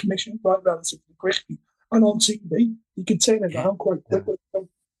and get it commissioned right relatively quickly. And on TV, you can turn it down quite quickly.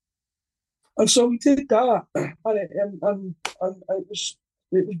 And so we did that, and it was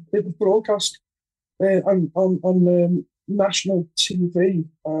broadcast on national TV,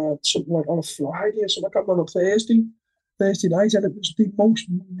 something like on a Friday or something like that, on a Thursday night, and it was the most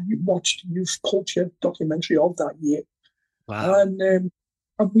watched youth culture documentary of that year. Wow. And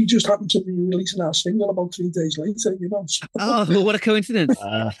we just happened to be releasing our single about 3 days later, So, oh, what a coincidence!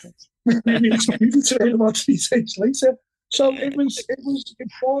 We released it about 3 days later. So it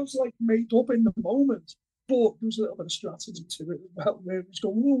was like made up in the moment, but there was a little bit of strategy to it as well. Where it was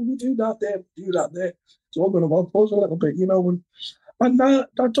going, we do that there, do that there. It's all going to help us a little bit, And that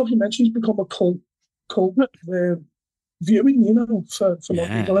documentary's become a cult viewing, for a lot of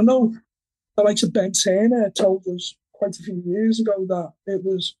people. I know the likes of Ben Turner told us quite a few years ago that it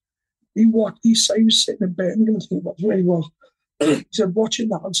was, he was sitting in Birmingham and thinking, what really was. He said, watching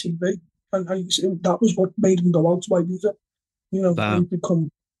that on TV, and that was what made him go out to Ibiza. Wow. And become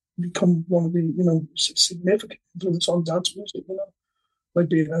one of the, significant influence on dance music, like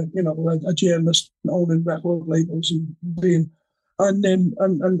being a journalist, owning record labels and being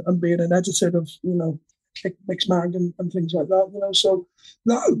being an editor of, Mix Mag and things like that, So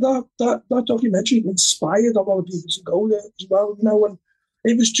that documentary inspired a lot of people to go there as well, and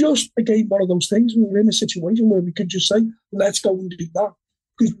it was just, again, one of those things. We were in a situation where we could just say, let's go and do that.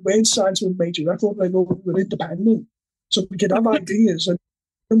 Because we weren't signed to a major record label, we were independent. So we could have ideas, and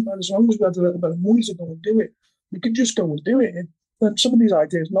as long as we had a little bit of money to go and do it, we could just go and do it. And some of these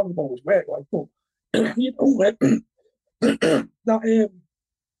ideas, not always work, but,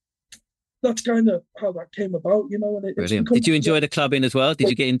 that's kind of how that came about, And Brilliant. Did you enjoy the clubbing as well? Did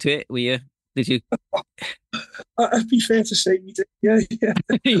you get into it? Did you? I'd be fair to say we did.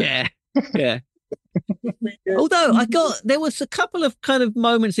 Yeah. Yeah. Although there was a couple of kind of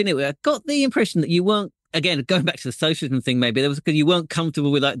moments in it where I got the impression that you weren't, again, going back to the socialism thing, maybe you weren't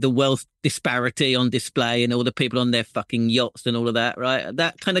comfortable with like the wealth disparity on display and all the people on their fucking yachts and all of that, right?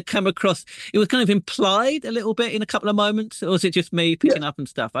 That kind of come across. It was kind of implied a little bit in a couple of moments, or was it just me picking up and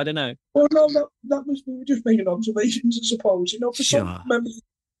stuff? I don't know. Well, no, that was, we were just making observations, I suppose. For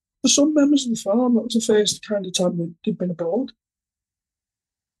some members of the farm, that was the first kind of time they'd been abroad.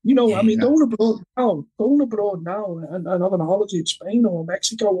 Going abroad now and having a holiday in Spain or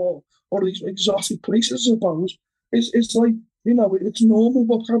Mexico or these exotic places, I suppose, it's like, it's normal,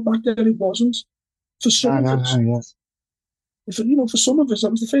 but back then it wasn't. For some of us, yes. For some of us,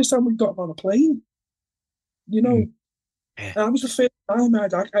 that was the first time we got on a plane. That was the first time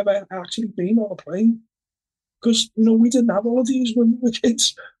I'd ever actually been on a plane. Because, we didn't have all of these when we were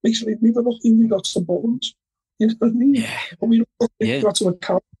kids. Basically, we were lucky we got some buttons. You know what I mean? Yeah. And we got to a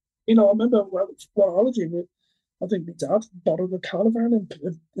car. I remember one holiday, I think my dad borrowed a caravan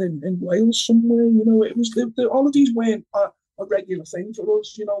in Wales somewhere. It was all of these weren't a regular thing for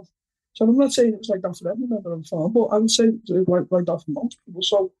us. So I'm not saying it was like that for every member of the farm, but I would say it was like that for most people.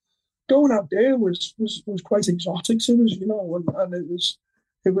 So going out there was quite exotic to us, and it was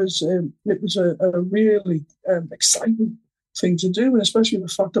a really exciting thing to do, and especially the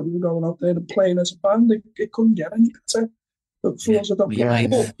fact that we were going out there and playing as a band, it couldn't get any better. But for us, I don't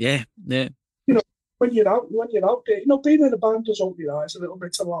yeah. When you're out there, being in a band does open your eyes a little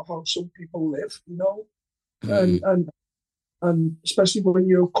bit to how some people live, and especially when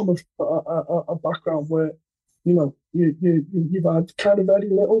you're coming from a background where, you've had kind of very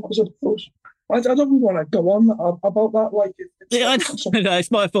little, because of those. I don't really want to go on about that. Like,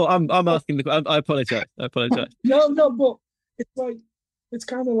 it's my fault. I'm asking. I apologize. No, but it's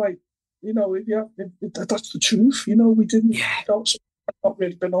kind of like, that's the truth. We didn't. Yeah. I've not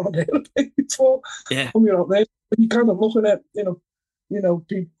really been on an airplane before. Yeah. When you're out there, and you're kind of looking at people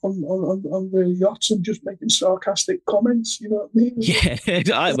on the yachts and just making sarcastic comments. You know what I mean? Yeah.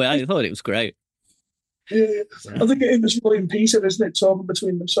 I thought it was great. Yeah. I think it was William Peter, isn't it, talking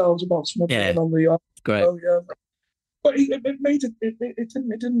between themselves about smuggling on the yacht. Great. Oh, yeah. But it made it. It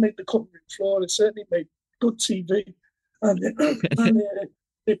didn't make the cutting room floor. It certainly made good TV, and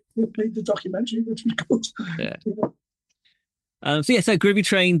it made the documentary, which was good. Yeah. You know? So Groovy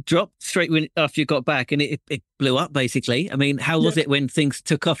Train dropped straight after you got back, and it blew up basically. I mean, how was it when things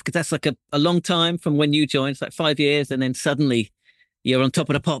took off? Because that's like a long time from when you joined. It's like 5 years, and then suddenly you're on top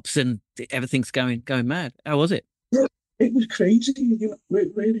of the pops, and everything's going mad. How was it? Yeah, it was crazy. You know,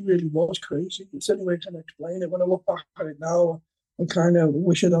 it really, really was crazy. It's the only way I can explain it. When I look back at it now, I kind of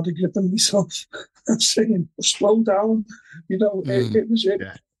wish I'd had a grip on myself and saying, "Slow down." You know, it was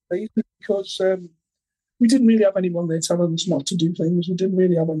crazy because. We didn't really have anyone there telling us not to do things. We didn't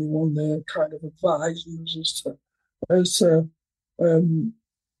really have anyone there kind of advising us as to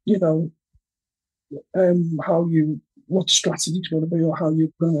what the strategy's going to be or how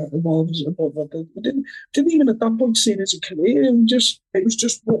you're going to evolve as a band. We didn't even at that point see it as a career. It was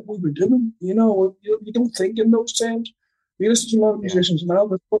just what we were doing. You know, you don't think in those terms. We listen to a lot of musicians now.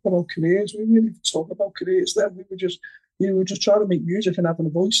 They talk about careers. We really talk about careers then. We were just trying to make music and having a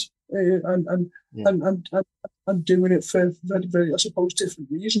voice. And doing it for very, very, I suppose,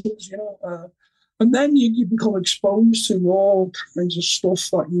 different reasons, you know. And then you become exposed to all kinds of stuff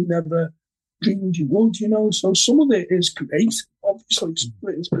that you never dreamed you would, you know. So some of it is great, obviously,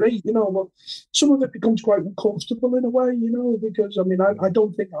 it's great, you know, but some of it becomes quite uncomfortable in a way, you know, because, I mean, I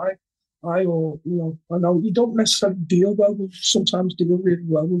don't think I know you don't necessarily sometimes deal really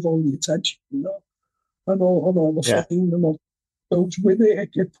well with all the attention, you know, and all the fame and all goes with it.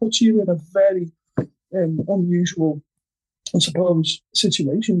 It puts you in a very unusual, I suppose,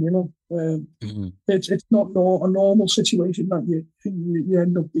 situation. You know, it's not a normal situation that you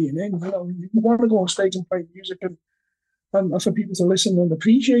end up being in. You know, you want to go on stage and play music and for people to listen and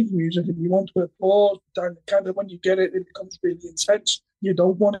appreciate music, and you want to applaud. And kind of when you get it, it becomes really intense. You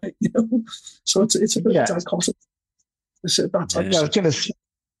don't want it, you know. So it's a bit of dichotomy.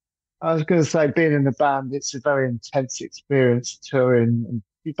 I was going to say, being in the band, it's a very intense experience touring, and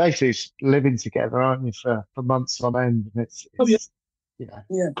you're basically living together, aren't you, for months on end? And you're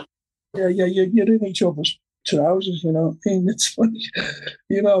in each other's trousers, you know. I mean, it's like,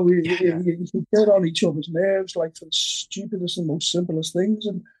 you know, you can get on each other's nerves, like for the stupidest and most simplest things,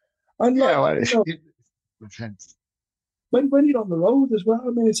 and intense. When you're on the road as well,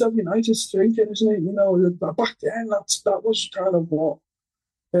 I mean, it's every night, it's drinking, isn't it? You know, back then, that was kind of what.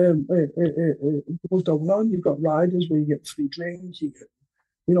 It goes down on. You've got riders where you get free drinks, you get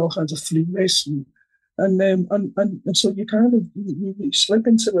all kinds of free lists, and so you kind of you slip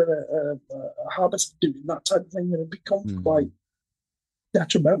into a habit of doing that type of thing, and it becomes quite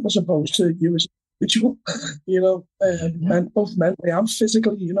detrimental, I suppose, to you as an individual, you know, both mentally and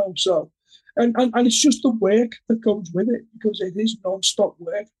physically, you know. So, and it's just the work that goes with it, because it is non-stop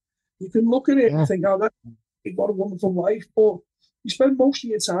work. You can look at it and think, "Oh, what a wonderful life," but you spend most of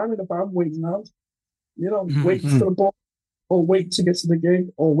your time in a band waiting out, you know, waiting for the ball, or waiting to get to the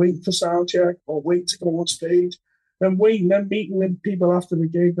gig, or waiting for sound check, or waiting to go on stage, then meeting people after the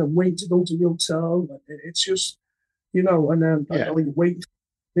gig, then waiting to go to the hotel. It's just, you know, and then you wait.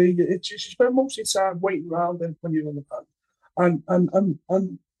 It's just, you spend most of your time waiting around when you're in the band, and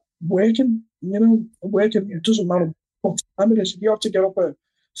working. You know, working. It doesn't matter what time it is. If you have to get up at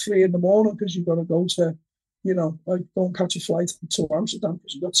 3 a.m. because you've got to go to, you know, like go and catch a flight to Amsterdam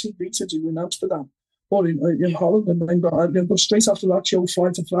because you've got TV to do in Amsterdam or in Holland, and then go straight after that, you'll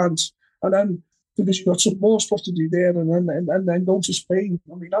fly to France, and then because you've got some more stuff to do there, and then go to Spain.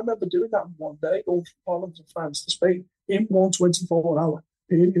 I mean, I remember doing that in one day, going from Holland to France to Spain in 1 24-hour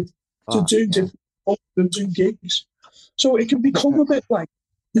period to do gigs. So it can become a bit like,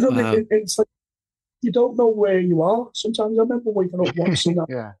 you know, it's like you don't know where you are. Sometimes I remember waking up once and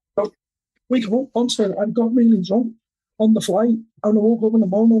waking up once and I got really drunk on the flight, and I woke up in the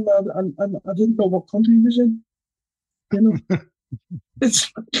morning and I didn't know what country he was in. You know,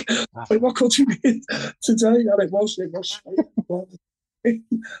 it's like what country we in today, and it was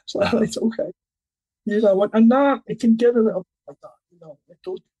so it's okay. You know, and that it can get a little bit like that. You know, it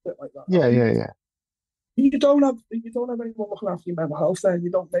does a bit like that. Yeah. You don't have anyone looking after your mental health then.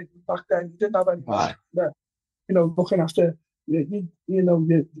 You don't back then. You didn't have anyone there, you know, looking after you know,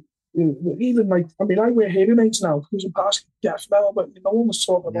 even like, I mean, I wear hearing aids now because I'm past deaf now, but no one was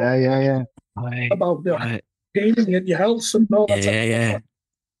talking about about the hearing and your health and all that. Yeah.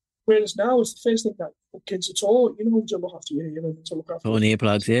 Whereas now it's the first thing that kids are taught, you know, to look after your hearing and to look after. Put on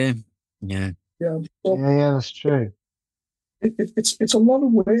earplugs, yeah. Yeah, that's true. It's a lot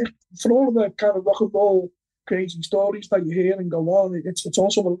of work for all of the kind of rock and roll crazy stories that you hear and go on. It's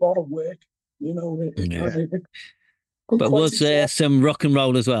also a lot of work, You know, but was there some rock and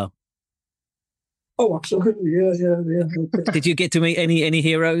roll as well? Oh, absolutely, yeah. Did you get to meet any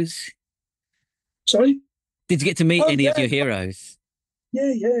heroes? Sorry? Did you get to meet any of your heroes? Yeah.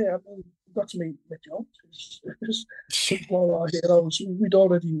 I mean, we got to meet Mick Jones. One of our heroes. We'd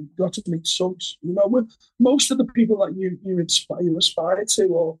already got to meet Suggs. You know, with most of the people that you aspired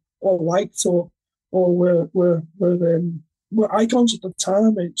to or liked or were icons at the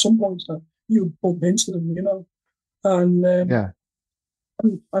time. At some point that you bump into them, you know, and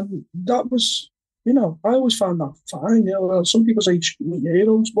and that was, you know, I always found that fine. You know, some people say meet your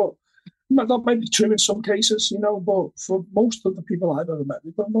heroes, but that might be true in some cases, you know, but for most of the people I've ever met,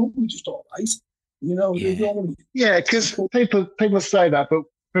 they're normally just all right. You know, because people say that, but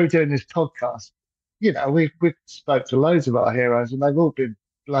through doing this podcast, you know, we've spoke to loads of our heroes, and they've all been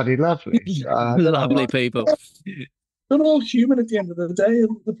bloody lovely. Lovely people. They're all human at the end of the day,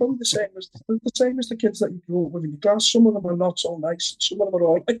 and they're probably the same as the kids that you grew up with in your class. Some of them are not so nice. Some of them are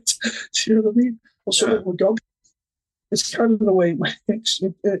all right. Do you know what I mean? Or some of them will go. It's kind of the way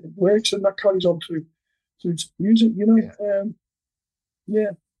it works, and that carries on through music, you know.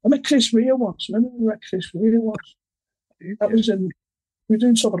 I met Chris Rea once. Remember we met Chris Rea once? That was we were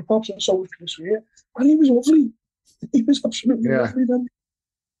doing some of the pops, and so was Chris Rea, and he was lovely. He was absolutely lovely. Then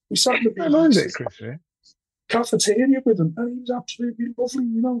we sat in the cafeteria with him, and he was absolutely lovely,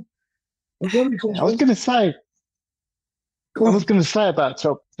 you know. I was going to say about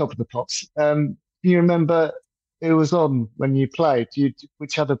Top of the Pops. Do you remember? It was on when you played.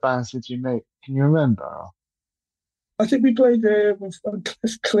 Which other bands did you meet? Can you remember? I think we played with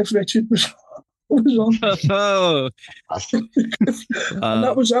Cliff Richard was on. Oh, and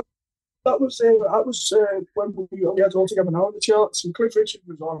that was when we had All Together Now in the charts, and Cliff Richard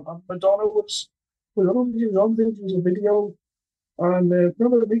was on, and Madonna was on. He was on. There was a video, and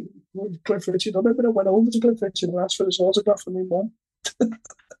remember meeting with Cliff Richard. I remember I went over to Cliff Richard and asked for his autograph from my mum.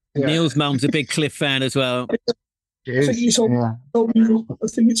 Neil's mum's a big Cliff fan as well. I think he told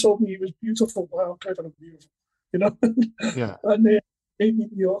me he was beautiful. Wow, Cliff was beautiful. You know? Yeah. And gave me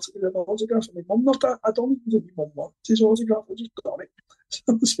the autograph from my mum. Not that, I don't even think my mum wants his autograph, I just got it.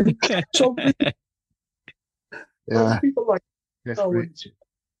 So people like, yes, you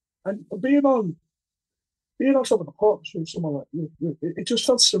know, and being on Top of the Pops with someone like you, it just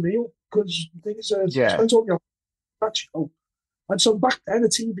felt surreal, because things spent all your that show. And so back then, a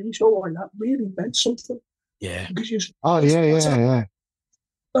TV show like that really meant something. Yeah. Because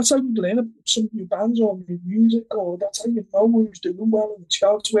that's how you learn some new bands or new music, or that's how you know who's doing well in the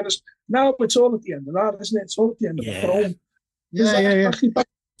charts. Whereas now it's all at the end of that, isn't it? It's all at the end of the phone.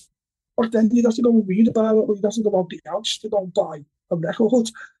 Back then, you'd have to go and read about it, or you'd have to go out the house to go and buy a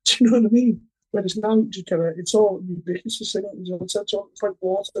record. Do you know what I mean? Whereas now, you just it's all ubiquitous, isn't it? It's like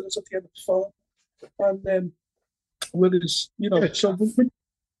water that's at the end of the phone. And whereas, you know, so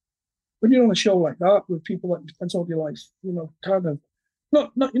when you're on a show like that with people that you spend all your life, you know, kind of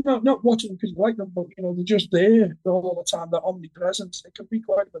not watching because you like them, but you know, they're just there all the time. They're omnipresent. It can be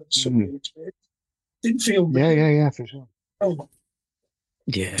quite a bit of a surreal experience. Didn't feel for sure. Oh.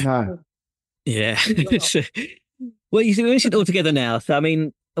 Yeah. No. Yeah. Well, you see, we mentioned All Together Now. So I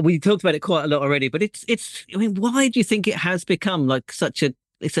mean, we talked about it quite a lot already, but it's. I mean, why do you think it has become like such a?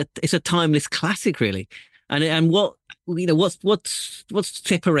 It's a timeless classic, really. And what, you know, what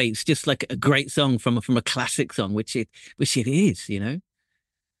separates just like a great song from a classic song, which it is, you know.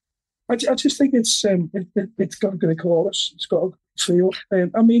 I just think it's got a good chorus. It's got a feel.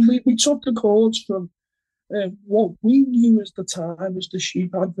 I mean, we took the chords from what we knew at the time as the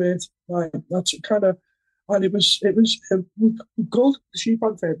Sheep advert. Like, that's kind of, and it was we called it the Sheep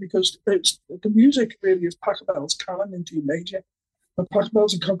advert because it's the music really is Pachelbel's Canon in D major. And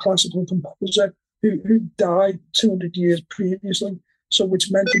Pachelbel's a classical composer who died 200 years previously, so which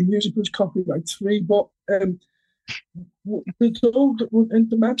meant the music was copyright free. But the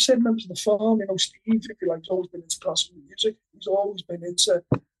members of the farm, you know, Steve, if you like, has always been into classical music. He's always been into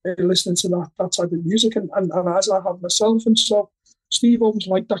listening to that type of music, and as I have myself, and so Steve always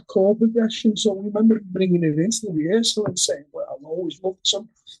liked that chord progression. So we remember bringing it into the rehearsal and saying, "Well, I've always loved some,"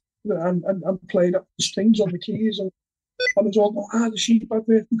 and playing up the strings on the keys, and it was all the Sheep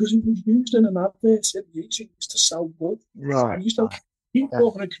advert, because it was used in an advert in the 80s to sell wool. Right. I used to keep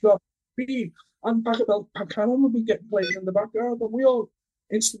walking across the street, and Pachelbel Canon would be getting played in the background, and we all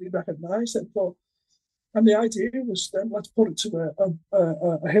instantly recognised it. And the idea was then, let's put it to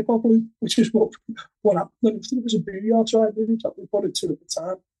a hip hop loop, which is what happened. I think it was a Booyah Tribe loop that we put it to at the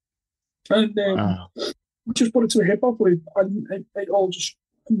time, and we just put it to a hip hop loop, and it all just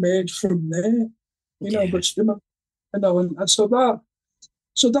emerged from there, you know. But still, you know, and so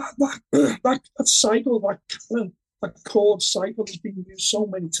So that cycle, that chord cycle has been used so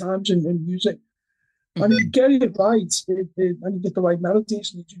many times in music. And you get it right, and you get the right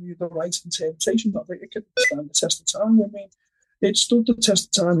melodies, and you do the right interpretation of it, it can stand the test of time. I mean, it stood the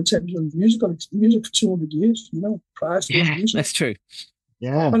test of time in terms of music for 200 years, prior to music. That's true.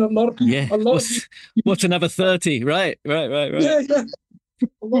 Yeah. And a lot of people, what's another 30? Right. Yeah. A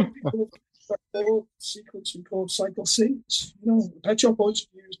lot of people have got old sequence and called cycle C's. Pet Shop Boys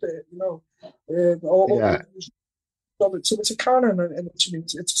used it, so it's a canon, and it's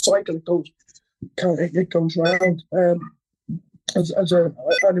a cycle. It goes round, and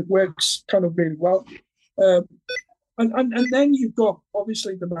it works kind of really well. And then you've got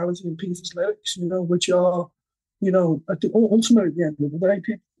obviously the melody and Peter's lyrics, which are, ultimately at the end of the day,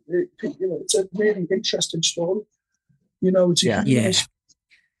 it's a really interesting story. It's a humorous,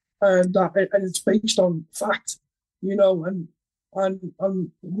 and it's based on fact, and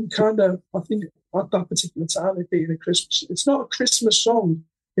we kind of, I think at that particular time, it being a Christmas, it's not a Christmas song.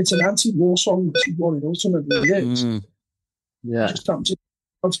 It's an anti-war song, which is what it ultimately is. Yeah. Just happens to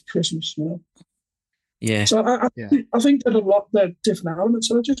Christmas, Yeah. So I think there's a lot of different elements,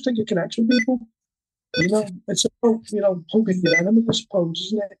 and I just think it connects with people. It's about, hugging your enemy, I suppose,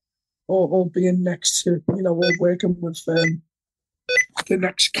 isn't it? Or being next to, or working with the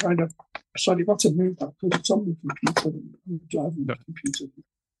next kind of. Sorry, what's a move that? Because it's on the computer. I'm driving the computer.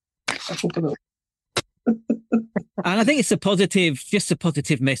 That's what it is. And I think it's a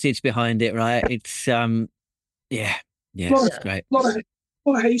positive message behind it, right? It's it's great. A lot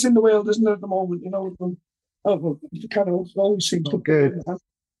of hate in the world, isn't there, at the moment? It kind of always seems to good.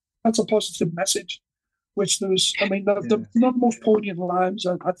 That's a positive message. Which there's, the not the most poignant lines,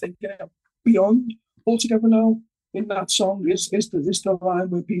 I think, beyond altogether now in that song is the line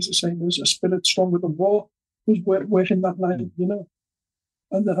where Peter's saying there's a spirit stronger than war, who's working that line,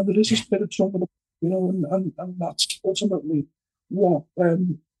 and there is a spirit stronger than, and that's ultimately what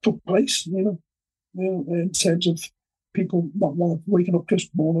took place, in terms of people not waking up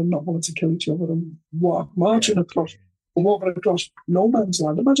Christmas morning, not wanting to kill each other and marching across, walking across no man's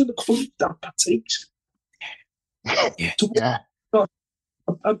land. Imagine the courage that takes. A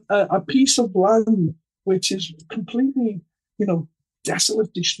piece of land which is completely,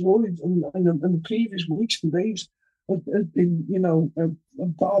 desolate, destroyed, and the previous weeks and days has been, a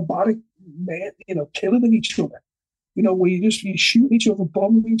barbaric men, killing each other. Where you shoot each other,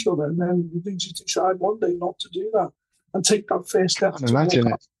 bombing each other, and then you just decide one day not to do that and take that first step. Imagine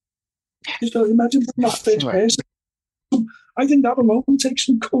it. Just imagine being that first person. I think that alone takes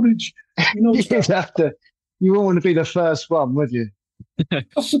some courage. You'd have to. You wouldn't want to be the first one, would you? And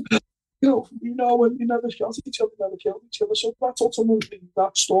you never shot each other, never killed each other. So that's ultimately,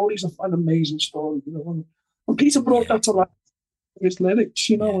 that story is an amazing story, And Peter brought that to life in his lyrics,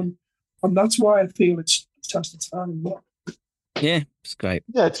 and that's why I feel it's tested time. Yeah, it's great.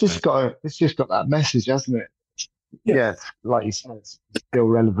 Yeah, it's just got that message, hasn't it? Yeah, like you said, it's still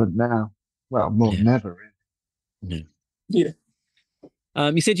relevant now. Well, more than ever, really. Yeah.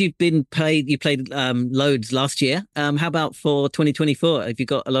 You said you played loads last year. How about for 2024? Have you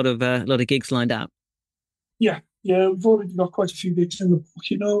got a lot of gigs lined up? Yeah, we've already got quite a few gigs in the book.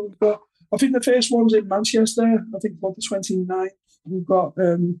 We've got, I think the first one's in Manchester. I think about the 29th. We've got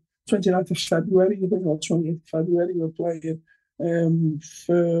 29th of February. I think, or 28th of February. We're playing in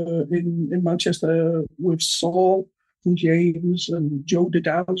Manchester with Saul and James and Joe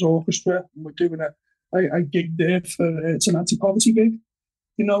Didal's orchestra. And we're doing a gig there it's an anti-poverty gig.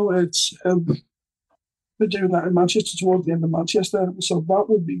 It's we're doing that in Manchester towards the end of Manchester, so that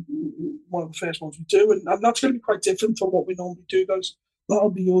would be one of the first ones we do, and that's going to be quite different from what we normally do.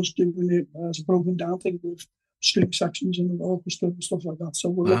 That'll be us doing it as a broken down thing with string sections and an orchestra and stuff like that. So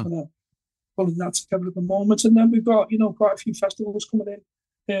we're looking at pulling that together at the moment, and then we've got quite a few festivals coming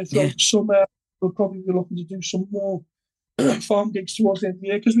in throughout the summer. We'll probably be looking to do some more farm gigs towards the end of the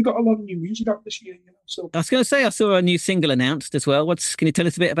year because we've got a lot of new music out this year. So I was going to say I saw a new single announced as well. Can you tell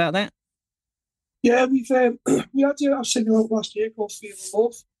us a bit about that? Yeah, we had a single out last year called Feel the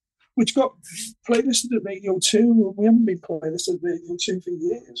Love, which got playlisted at Radio 2, and we haven't been playlisted at Radio 2 for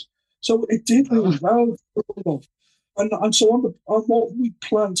years. So it did really well. And so on what we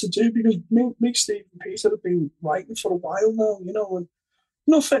plan to do, because me, Steve, and Peter have been writing for a while now, and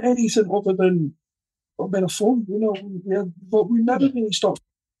not for anything other than a bit of fun, but we never really stopped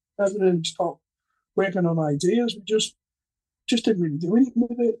working on ideas. We just didn't really do anything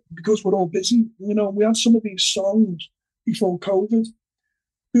with it because we're all busy. We had some of these songs before COVID,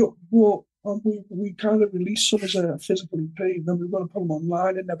 we kind of released some as a physical EP, then we were going to put them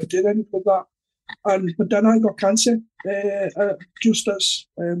online and never did anything with that but then I got cancer just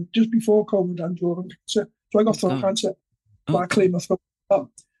before COVID and during cancer. So I got throat cancer. So I cleared my throat up.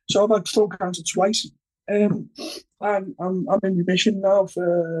 So I've had throat cancer twice. And I'm in remission now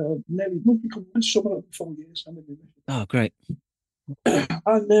for nearly this summer, it'll be 4 years. I'm in remission. Oh, great.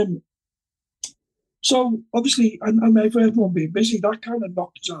 And so obviously, and everyone being busy, that kind of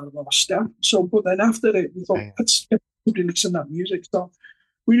knocked us out of our step. So, but then after it, we thought, let's get releasing that music. So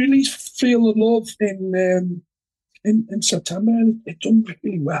we released "Feel the Love" in September, and it done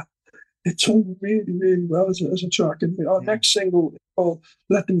really well. It done really, really well as a track. And our next single is called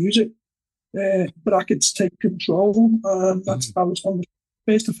 "Let the Music." Brackets Take Control, and that was on the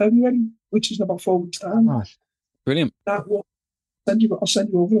 1st of February, which is in about 4 weeks' time. Nice. Brilliant. That will I'll send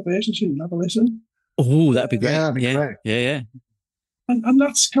you over a version so you can have a listen. Oh, that'd be great. Yeah, that'd be great. Yeah. And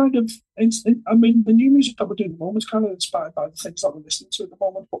that's kind of, I mean, the new music that we're doing at the moment is kind of inspired by the things that we're listening to at the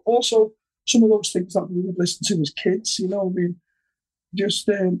moment, but also some of those things that we would listen to as kids, you know. I mean, just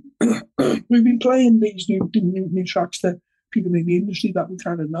we've been playing these new tracks that people in the industry that we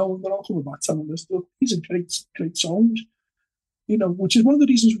kind of know, and they're all coming back telling us, look, these are great songs, you know, which is one of the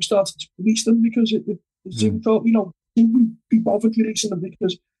reasons we started to release them, because we thought, you know, we be bothered releasing them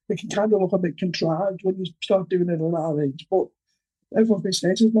because they can kind of look a bit contrived when you start doing it at our age. But everyone's been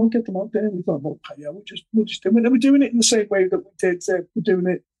saying, no, get them out there. And we thought, well, yeah, we'll just do it. And we're doing it in the same way that we did. We're doing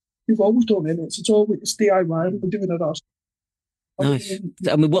it. We've always done it. It's DIY. We're doing it ourselves. Nice.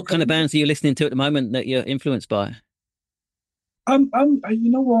 I mean, what kind of bands are you listening to at the moment that you're influenced by? You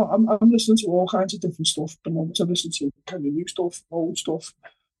know what? I'm listening to all kinds of different stuff at the moment. I listen to kind of new stuff, old stuff.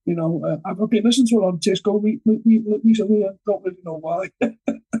 You know, I've been listening to a lot of disco recently. I don't really know why.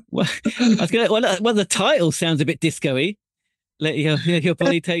 Well, the title sounds a bit disco-y. Let your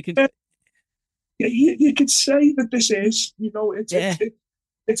body take it. You could say that this is, you know,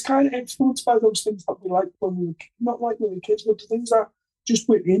 it's kind of influenced by those things that we like when we were not like when we were kids, but the things that just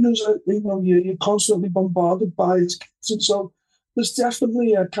within us, you know, you're constantly bombarded by as kids, and so there's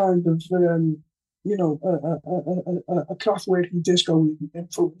definitely a kind of you know, a Kraftwerk disco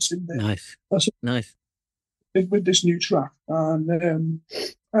influence in there. Nice. With this new track, and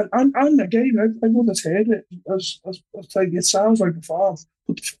again, everyone that's heard it as saying it sounds like the Farm,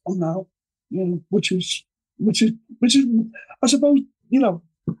 but the Farm now, you know, which is, I suppose, you know,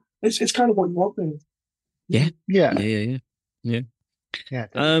 it's kind of what you want there. Yeah.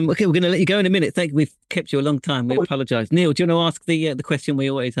 Okay, we're going to let you go in a minute. We've kept you a long time. We apologise. Neil, do you want to ask the question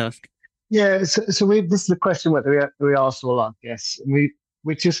we always ask? Yeah, so this is the question that we ask all our guests. And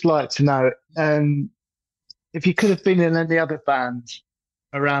we'd just like to know if you could have been in any other band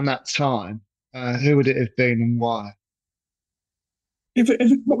around that time, who would it have been and why?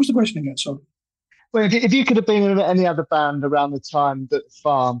 What was the question again? Sorry. Well, if you could have been in any other band around the time that the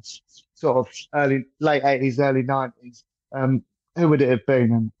Farm, sort of late 80s, early 90s, who would it have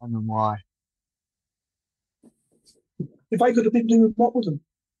been and why? If I could have been doing what with them?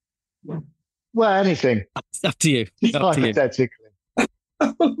 Well, anything. It's up to you. Hypothetically.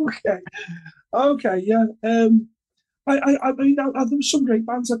 Okay, yeah. I mean, there were some great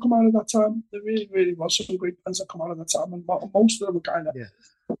bands that come out of that time. There really, really was some great bands that come out of that time, and most of them were kind of. Yeah.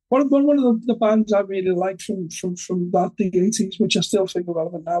 One of the bands I really liked from that the 80s, which I still think are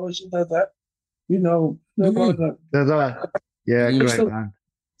relevant now, is They're There. You know, They're There. Yeah, great band.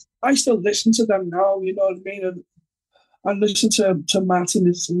 I still listen to them now. You know what I mean? And listen to Matt and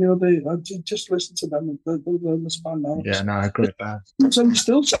his, you know, I just listen to them. They're this band now. Yeah, no, great band. So they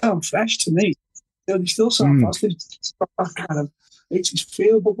still sound fresh to me. You know, they still sound fast. They've got that kind of 80s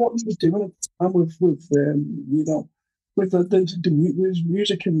feel. But what we were doing at the time with you know, with the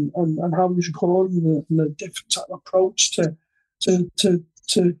music and how we was recording and the different type of approach to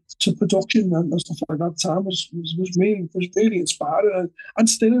production and stuff like that time was really inspiring and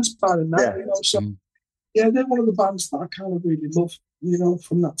still inspiring now. Yeah. You know, so. Yeah, they're one of the bands that I kind of really love, you know,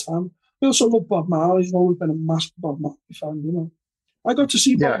 from that time. I also love Bob Marley. I've always been a massive Bob Marley fan, you know. I got to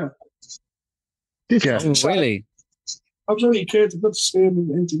see Bob Marley. Did you? Oh, really? I was only a kid. I got to see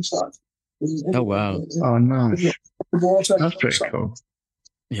him in Deeside. Oh, wow. Oh, nice. That's pretty cool.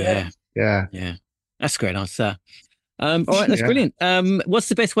 Yeah. That's great answer. All right, that's brilliant. What's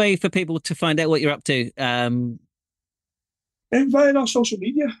the best way for people to find out what you're up to? Via our social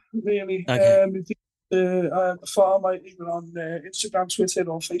media, really. Okay. The Farm, either on Instagram, Twitter,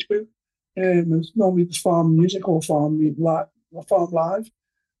 or Facebook. It's normally the Farm Music or Farm Live.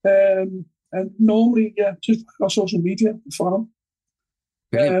 And normally, just our social media, the Farm.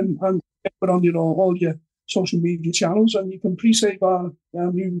 And put on all your social media channels, and you can pre-save our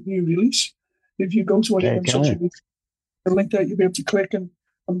new release. If you go to any social media, the link that you'll be able to click and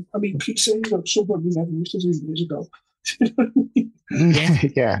I mean, Pete Singer, someone we never used to do years ago.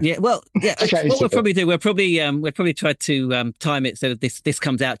 Yeah. Well, yeah. Okay, What so- we'll probably do, we'll probably try to time it so that this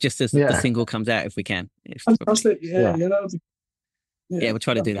comes out just as the Yeah. single comes out if we can. It's probably- Fantastic. Yeah, that'll be. yeah, we'll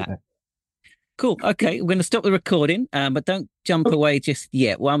try to do that. Yeah. Cool. Okay, we're going to stop the recording, but don't jump away just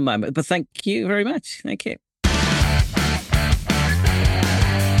yet. One moment. But thank you very much. Thank you.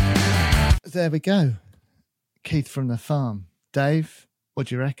 There we go. Keith from the Farm. Dave, what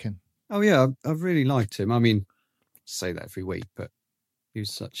do you reckon? Oh yeah, I really liked him. I mean, I say that every week, but he was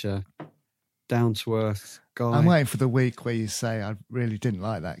such a down to earth guy. I'm waiting for the week where you say I really didn't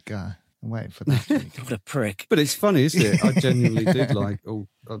like that guy. I'm waiting for that week. What a prick. But it's funny, isn't it? I genuinely did I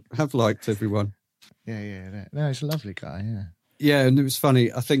have liked everyone. Yeah. No, he's a lovely guy, yeah. Yeah, and it was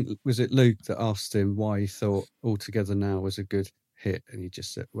funny. I think, was it Luke that asked him why he thought All Together Now was a good hit? And he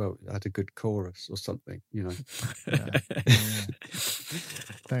just said, well, it had a good chorus or something, you know. Yeah.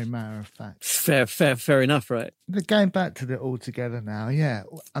 Very matter of fact. Fair enough, right? But going back to the All Together Now, yeah.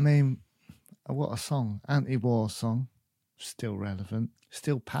 I mean, what a song. Anti-war song. Still relevant.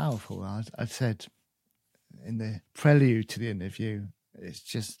 Still powerful. I said in the prelude to the interview, it's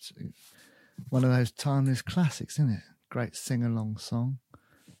just one of those timeless classics, isn't it? Great sing-along song.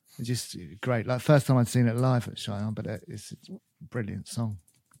 It's just great. Like, first time I'd seen it live at Cheyenne, but it's a brilliant song.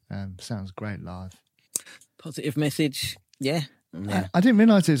 Sounds great live. Positive message. Yeah. I didn't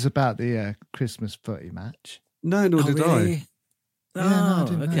realise it was about the Christmas footy match. No, nor did I. Really? Yeah, no, I Oh,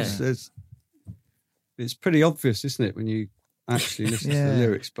 didn't know. okay. It's pretty obvious, isn't it, when you actually listen to Yeah. the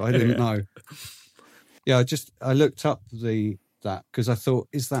lyrics, but I didn't know. Yeah, I looked up that because I thought,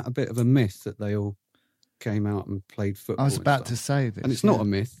 is that a bit of a myth that they all came out and played football? I was and about stuff? to say this. And it's not a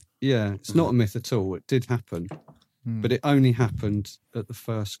myth. Yeah, it's not a myth at all. It did happen, Mm. but it only happened at the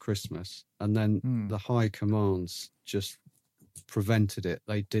first Christmas. And then Mm. the high commands just prevented it.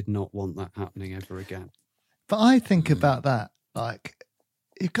 They did not want that happening ever again. But I think about that, like,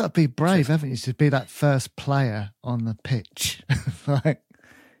 you've got to be brave, haven't you, to be that first player on the pitch. Like,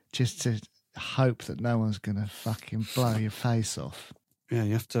 just to hope that no one's going to fucking blow your face off. Yeah,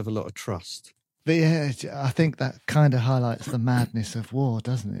 you have to have a lot of trust. But yeah, I think that kind of highlights the madness of war,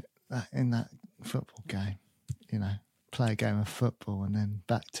 doesn't it? That, in that football game, you know, play a game of football and then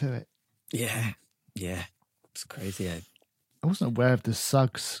back to it. Yeah. It's crazy, eh? I wasn't aware of the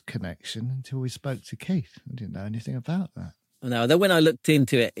Suggs connection until we spoke to Keith. I didn't know anything about that. No, then when I looked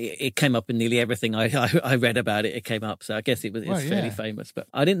into it, it came up in nearly everything I read about it. It came up, so I guess it's Well, fairly yeah. famous. But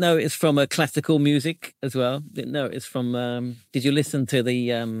I didn't know it's from a classical music as well. Didn't know it's from. Did you listen to the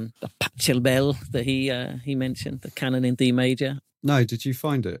Pachelbel that he mentioned, the canon in D major? No, did you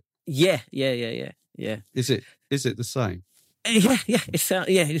find it? Yeah. Is it the same? Yeah.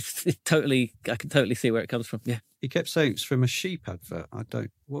 It's totally. I can totally see where it comes from. Yeah. He kept saying it's from a sheep advert. I don't.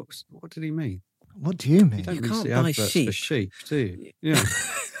 What did he mean? What do you You mean? don't You really can't see buy adverts sheep. for sheep, do you? Yeah.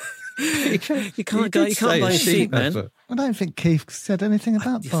 You can't He go. did You say can't buy a a sheep, man. advert. I don't think Keith said anything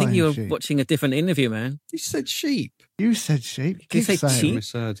about I buying think you were sheep. watching a different interview, man. He said sheep. You said sheep. you Keith say saying- I sheep?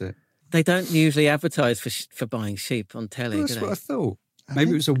 misheard it. They don't usually advertise for buying sheep on telly, Well, do that's they? what I thought. I Maybe it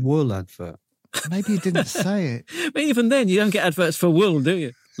think- was a wool advert. Maybe you didn't say it. But even then, you don't get adverts for wool, do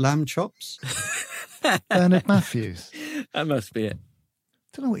you? Lamb chops? Bernard Matthews. That must be it.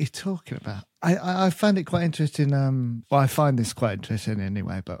 Don't know what you're talking about. I found it quite interesting. Well, I find this quite interesting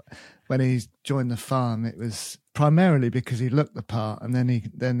anyway. But when he joined the Farm, it was primarily because he looked the part, and then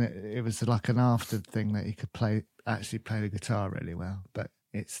it was like an after thing that he could actually play the guitar really well. But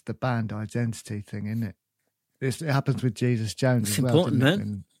it's the band identity thing, isn't it? It happens with Jesus Jones It's as well. important, didn't it? man.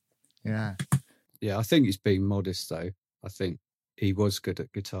 And- yeah. Yeah, I think he's being modest, though. I think he was good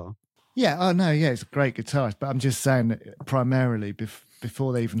at guitar. Yeah, oh no, yeah, it's a great guitarist, but I'm just saying that primarily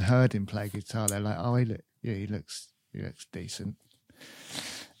before they even heard him play guitar, they're like, oh, he looks decent,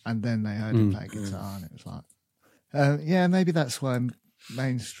 and then they heard him play guitar, and it was like, yeah, maybe that's why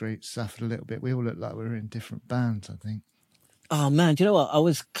Main Street suffered a little bit. We all look like we were in different bands, I think. Oh man, do you know what? I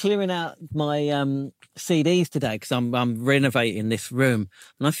was clearing out my CDs today because I'm renovating this room,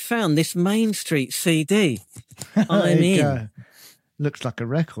 and I found this Main Street CD. There I'm you in. go. Looks like a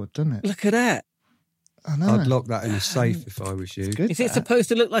record, doesn't it? Look at that. I know. I'd lock that in a safe if I was you. It's good. Is it that. supposed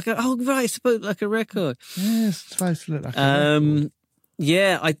to look like a? Oh right, it's supposed to look like a record. Yeah, it's supposed to look like a record.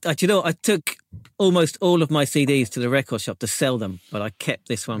 Yeah, I do you know what? I took almost all of my CDs to the record shop to sell them, but I kept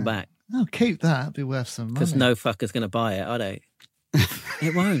this one back Oh, keep that. It'd be worth some money. because no fucker's going to buy it, are they?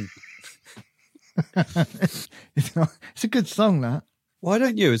 It won't. It's a good song, that. Why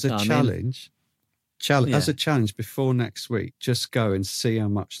don't you, as a I mean- challenge, As a challenge before next week, just go and see how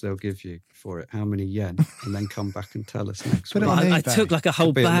much they'll give you for it, how many yen, and then come back and tell us next week. I took like a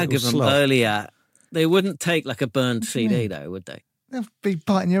whole bag of them earlier. They wouldn't take like a burned CD though, would they? They'd be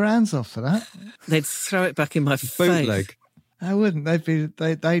biting your hands off for that. They'd throw it back in my bootleg. face. I wouldn't.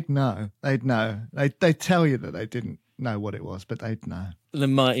 They'd know. They'd know. They'd tell you that they didn't know what it was, but they'd know. The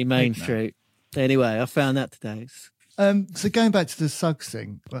mighty Main Street. Anyway, I found that today. So going back to the Suggs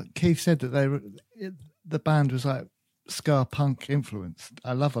thing, Keith said that the band was like ska punk influenced.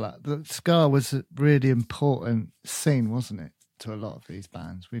 I love all that. The ska was a really important scene, wasn't it, to a lot of these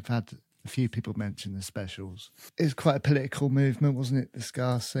bands? We've had a few people mention the Specials. It was quite a political movement, wasn't it, the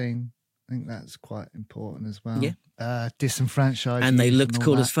ska scene? I think that's quite important as well. Yeah. Disenfranchised. And they looked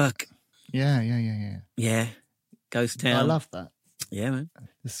cool as fuck. Yeah. Yeah. Ghost Town. I love that. Yeah, man.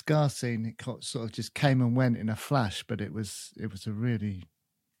 The ska scene, it sort of just came and went in a flash, but it was a really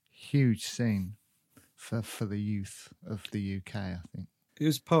huge scene for the youth of the UK, I think. It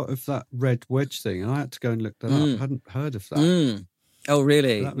was part of that Red Wedge thing. I had to go and look that up. I hadn't heard of that. Oh,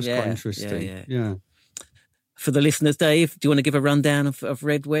 really? That was quite interesting. Yeah. For the listeners, Dave, do you want to give a rundown of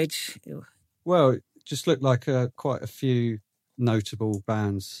Red Wedge? Well, it just looked like quite a few notable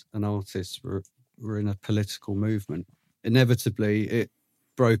bands and artists were in a political movement. Inevitably, it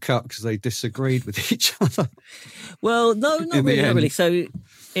broke up because they disagreed with each other. Well, no, not really. So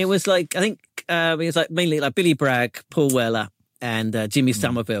it was like, I think it was like mainly like Billy Bragg, Paul Weller, and Jimmy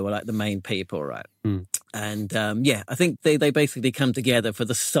Somerville were like the main people, right? And I think they basically come together for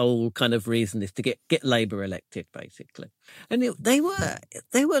the sole kind of reason is to get Labour elected, basically. And they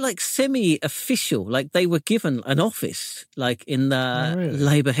were like semi-official, like they were given an office, like in the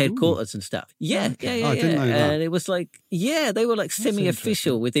Labour headquarters and stuff. Yeah. I didn't know that. And it was like, they were like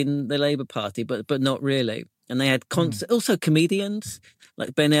semi-official within the Labour Party, but not really. And they had also comedians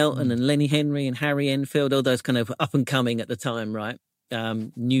like Ben Elton and Lenny Henry and Harry Enfield, all those kind of up and coming at the time, right?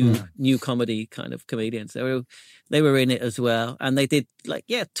 New comedy kind of comedians. They were in it as well, and they did like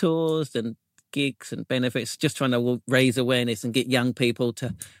tours and gigs and benefits, just trying to raise awareness and get young people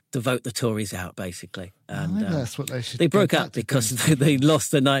to vote the Tories out, basically. And that's what they should. They broke up because they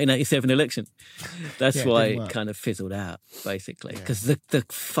lost the 1987 election. That's why it kind of fizzled out, basically, because the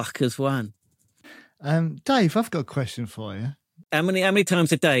fuckers won. Dave, I've got a question for you. How many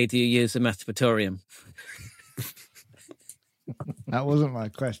times a day do you use the masturbatorium? That wasn't my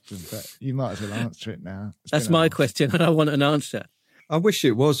question, but you might as well answer it now. That's my question, and I want an answer. I wish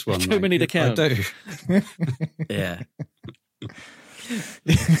it was one. Too many to count. I do. Yeah.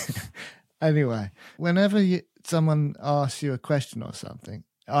 Anyway, whenever someone asks you a question or something,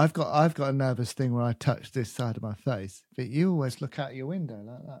 I've got a nervous thing where I touch this side of my face, but you always look out your window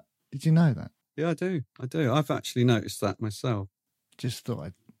like that. Did you know that? Yeah, I do. I've actually noticed that myself. Just thought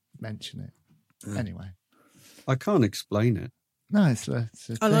I'd mention it. Anyway. I can't explain it. No, it's a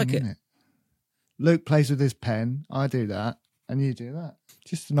thing, I like it. isn't it? Luke plays with his pen. I do that. And you do that.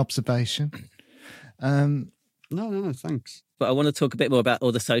 Just an observation. No, thanks. But I want to talk a bit more about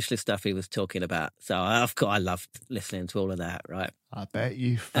all the socialist stuff he was talking about. So I loved listening to all of that, right? I bet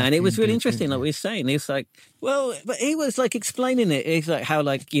you. And it was really interesting, like we were saying. He was like, but he was like explaining it. He's like how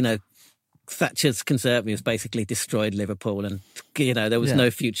Thatcher's Conservatives basically destroyed Liverpool, and there was no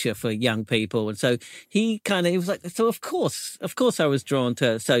future for young people. And so he was like, so of course I was drawn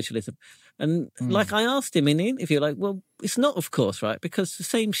to socialism. And like I asked him in the interview, like, well, it's not of course, right? Because the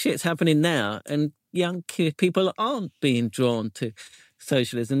same shit's happening now, and young people aren't being drawn to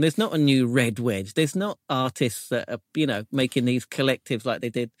socialism. There's not a new Red Wedge. There's not artists that are, making these collectives like they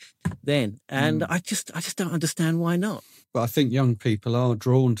did then. And I just don't understand why not. But I think young people are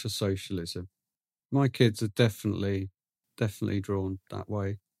drawn to socialism. My kids are definitely drawn that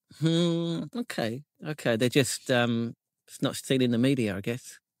way. Okay. They're just it's not seen in the media, I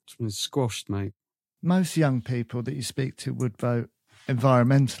guess. It's squashed, mate. Most young people that you speak to would vote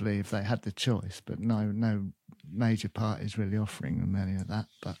environmentally if they had the choice, but no major parties really offering them any of that.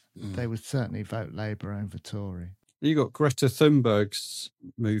 But they would certainly vote Labour over Tory. You got Greta Thunberg's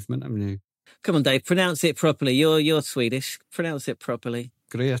movement, haven't you? Come on, Dave, pronounce it properly. You're Swedish. Pronounce it properly.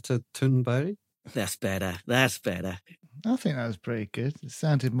 Greta Thunberg? That's better. I think that was pretty good. It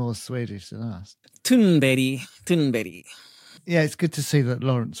sounded more Swedish than us. Thunberg. Yeah, it's good to see that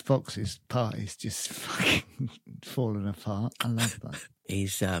Lawrence Fox's party's just fucking falling apart. I love that.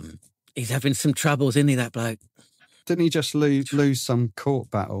 He's having some troubles, isn't he, that bloke? Didn't he just lose some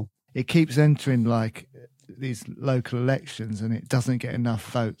court battle? It keeps entering like these local elections, and it doesn't get enough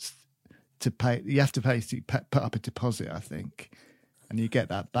votes to pay. You have to put up a deposit, I think, and you get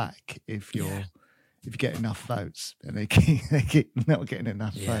that back if you get enough votes. And they keep not getting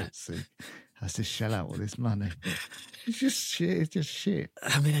enough votes. So has to shell out all this money. It's just shit. It's just shit.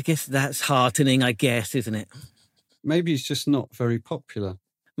 I mean, I guess that's heartening, I guess, isn't it? Maybe he's just not very popular.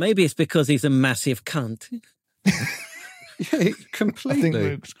 Maybe it's because he's a massive cunt. Yeah, completely. I think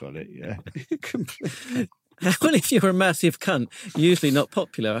Luke's got it, yeah. Completely. Well, if you're a massive cunt, usually not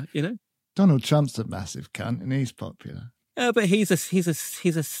popular, you know? Donald Trump's a massive cunt and he's popular. But he's a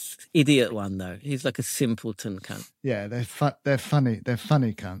idiot one though. He's like a simpleton cunt. Yeah, they're funny. They're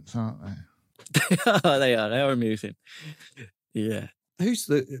funny cunts, aren't they? They are amusing. Yeah.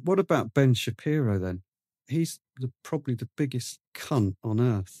 What about Ben Shapiro then? He's probably the biggest cunt on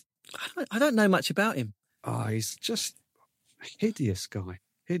earth. I don't know much about him. Oh, he's just a hideous guy.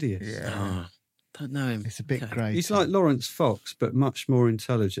 Hideous. Yeah. Oh, don't know him. It's a bit Okay. grey. He's like Lawrence Fox, but much more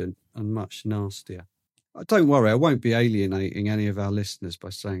intelligent and much nastier. Don't worry, I won't be alienating any of our listeners by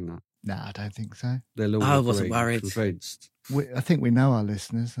saying that. No, I don't think so. They'll all I agree, wasn't worried. convinced. I think we know our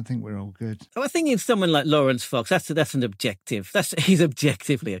listeners. I think we're all good. I think in someone like Lawrence Fox, that's an objective. He's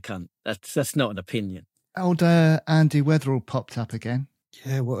objectively a cunt. That's not an opinion. Old Andy Weatherall popped up again.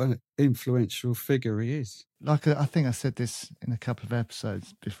 Yeah, what an influential figure he is. Like I think I said this in a couple of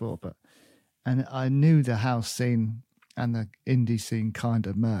episodes before, and I knew the house scene and the indie scene kind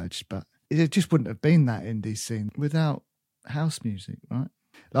of merged, but it just wouldn't have been that indie scene without house music, right?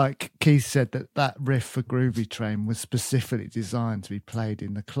 Like Keith said, that riff for Groovy Train was specifically designed to be played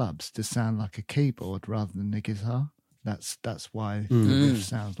in the clubs to sound like a keyboard rather than a guitar. That's why the riff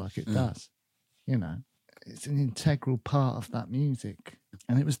sounds like it does. You know, it's an integral part of that music,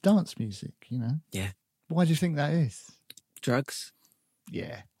 and it was dance music. You know. Yeah. Why do you think that is? Drugs.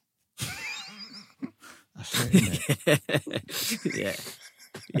 Yeah. That's it, isn't it? Yeah.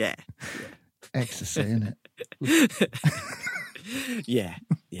 Yeah. Ecstasy, isn't it? Yeah.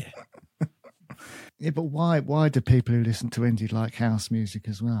 Yeah, but why do people who listen to indie like house music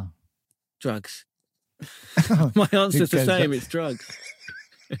as well? Drugs. My answer's the goes same. that- It's drugs.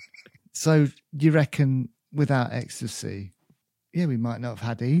 So you reckon without ecstasy, yeah, we might not have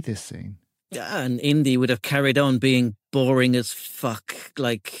had either scene. Yeah, and indie would have carried on being boring as fuck,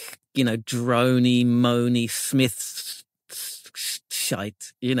 like, you know, droney, moany, Smith's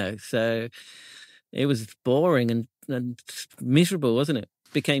shite, you know. So it was boring and miserable, wasn't it?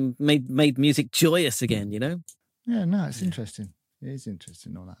 Made music joyous again, you know? Yeah, no, it's interesting. It is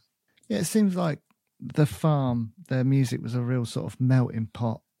interesting, all that. Yeah, it seems like the Farm, their music was a real sort of melting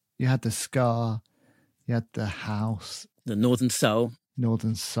pot. You had the ska, you had the house, The Northern Soul.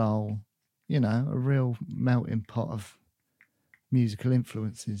 Northern Soul, you know, a real melting pot of musical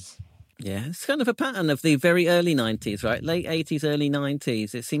influences. Yeah, it's kind of a pattern of the very early 90s, right? Late 80s, early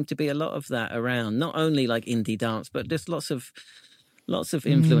 90s. It seemed to be a lot of that around, not only like indie dance, but just lots of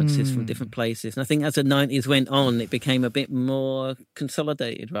influences from different places. And I think as the 90s went on, it became a bit more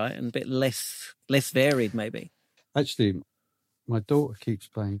consolidated, right? And a bit less varied, maybe. Actually, my daughter keeps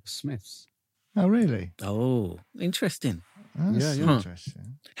playing Smiths. Oh, really? Oh, interesting. Oh, that's Yeah.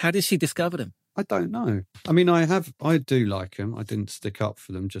 interesting. How did she discover them? I don't know. I mean, I do like them. I didn't stick up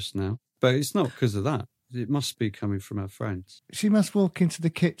for them just now. But it's not because of that. It must be coming from her friends. She must walk into the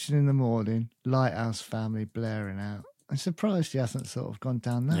kitchen in the morning, Lighthouse Family blaring out. I'm surprised she hasn't sort of gone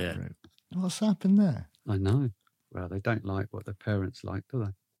down that route. What's happened there? I know. Well, they don't like what their parents like, do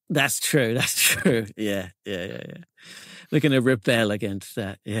they? That's true. Yeah. They're going to rebel against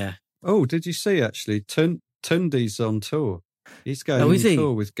that. Yeah. Oh, did you see, actually? Tundi's on tour. He's going Oh, is on he?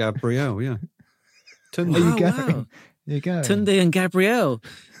 tour with Gabrielle, yeah. Tundi. Are you Oh, going? wow. Are you going? Tunde and Gabrielle.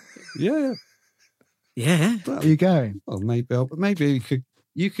 Yeah. Yeah. Are you going? Well, maybe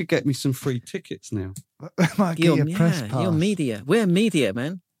you could get me some free tickets now. I might get you a press pass. You're media. We're media,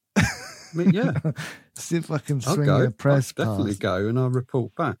 man. Yeah. See if I can I'll swing go. you a press I'll definitely pass. go and I'll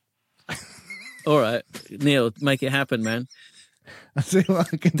report back. All right. Neil, make it happen, man. I'll see what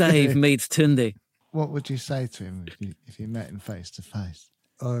I can Dave do. meets Tunde. What would you say to him if you met him face to face?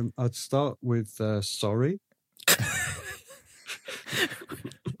 I'd start with sorry.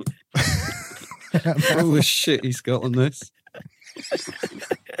 All the shit he's got on this.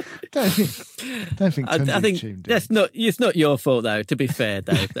 Don't think I Tunde think tuned in. it's not your fault though, to be fair,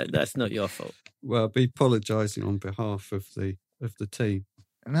 Dave. That's not your fault. Well, I'd be apologising on behalf of the team.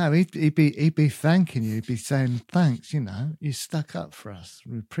 No, he'd be thanking you. He'd be saying thanks. You know, you stuck up for us.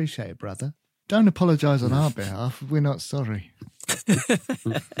 We appreciate it, brother. Don't apologise on our behalf. We're not sorry.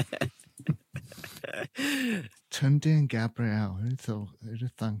 Tunde and Gabrielle. Who'd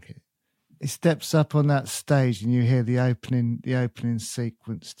have thunk it? He steps up on that stage, and you hear the opening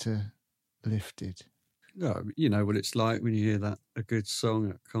sequence to Lifted. Oh, you know what it's like when you hear a good song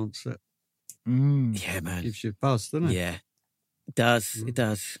at a concert. Mm. Yeah, man. Gives you a buzz, doesn't it? Yeah. It does. It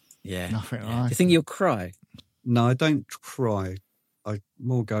does. Yeah. Nothing Do like you think it. you'll cry? No, I don't cry. I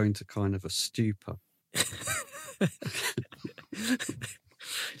more go into kind of a stupor.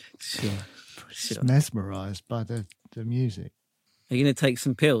 Sure. Just mesmerised by the music. Are you going to take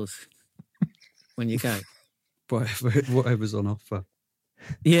some pills when you go? Whatever's on offer.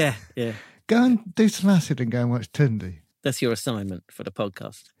 Yeah, yeah. Go and do some acid and go and watch Tundi. That's your assignment for the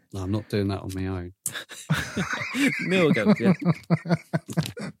podcast. No, I'm not doing that on my own. Neil goes, yeah.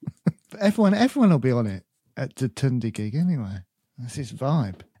 But everyone will be on it at the Tundi gig anyway. That's his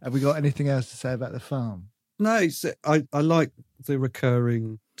vibe. Have we got anything else to say about the farm? No, I like the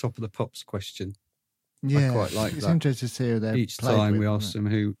recurring top of the pops question. Yeah, quite like it's that. interesting to see who they're Each played time with, we isn't asked it? them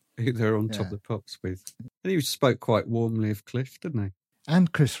who they're on top Yeah. of the pops with. And he spoke quite warmly of Cliff, didn't he?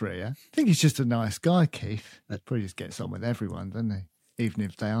 And Chris Rea. I think he's just a nice guy, Keith. Probably just gets on with everyone, doesn't he? Even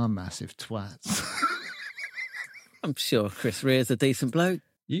if they are massive twats. I'm sure Chris Rea's a decent bloke.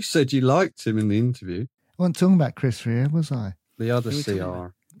 You said you liked him in the interview. I wasn't talking about Chris Rea, was I? The other Who are we talking CR.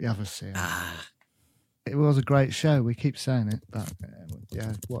 about? The other CR. Ah, It was a great show. We keep saying it, but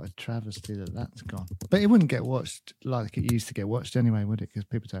yeah, what a travesty that's gone. But it wouldn't get watched like it used to get watched anyway, would it? Because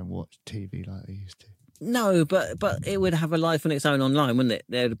people don't watch TV like they used to. no, but it would have a life on its own online, wouldn't it?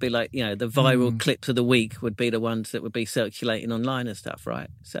 There would be like, the viral clips of the week would be the ones that would be circulating online and stuff, right?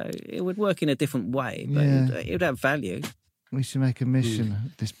 So it would work in a different way, but Yeah. it would have value. We should make a mission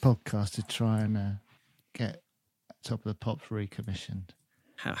of this podcast to try and get Top of the Pops recommissioned.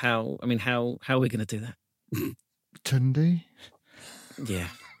 How are we going to do that? Tundi? Yeah.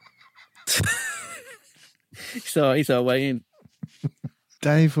 So he's our way in.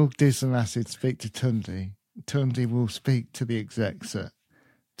 Dave will do some acid, speak to Tundi. Tundi will speak to the execs at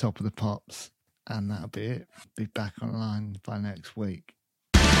Top of the Pops, and that'll be it. Be back online by next week.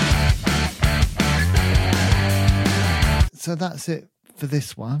 So that's it for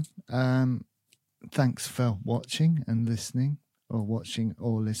this one. Thanks for watching and listening, or watching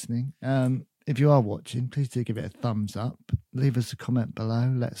or listening. If you are watching, please do give it a thumbs up. Leave us a comment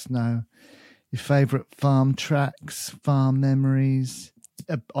below. Let us know your favourite farm tracks, farm memories,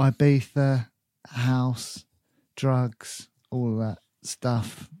 Ibiza, house, drugs, all that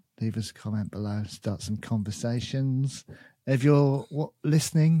stuff. Leave us a comment below. Start some conversations. If you're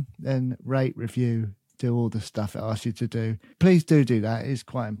listening, then rate, review, do all the stuff it asks you to do. Please do that. It is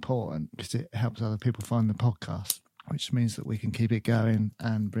quite important because it helps other people find the podcast, which means that we can keep it going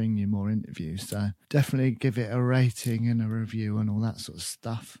and bring you more interviews. So definitely give it a rating and a review and all that sort of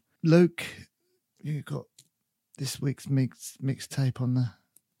stuff. Luke, you got this week's mixtape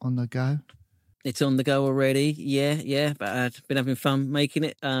on the go. It's on the go already. Yeah. But I've been having fun making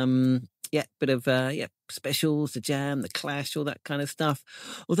it. Bit of specials, the Jam, the Clash, all that kind of stuff.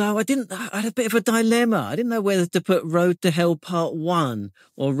 Although I had a bit of a dilemma. I didn't know whether to put Road to Hell Part 1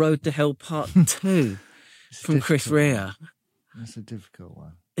 or Road to Hell Part 2 from Chris Rea. That's a difficult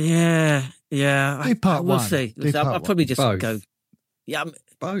one. Yeah. Do part we'll one. see. Do part I'll one. probably just Both. go. Yeah.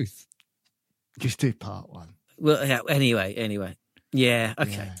 Both. Just do part one. Well, yeah, anyway. Yeah,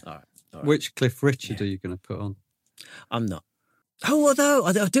 okay. Yeah. All right. Which Cliff Richard are you going to put on? I'm not. Oh, although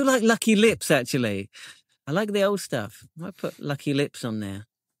I do like Lucky Lips, actually. I like the old stuff. I might put Lucky Lips on there.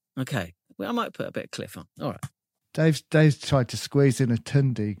 Okay. Well, I might put a bit of Cliff on. All right. Dave's tried to squeeze in a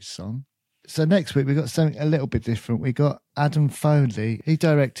Tundi song. So next week we got something a little bit different. We got Adam Foley. He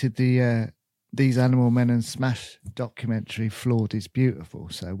directed the These Animal Men and Smash documentary, Flawed is Beautiful.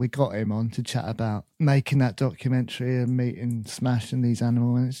 So we got him on to chat about making that documentary and meeting Smash and These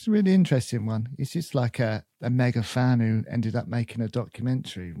Animal Men. It's a really interesting one. He's just like a mega fan who ended up making a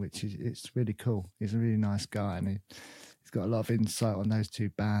documentary, it's really cool. He's a really nice guy and he's got a lot of insight on those two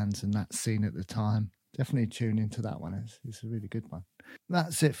bands and that scene at the time. Definitely tune into that one. It's a really good one.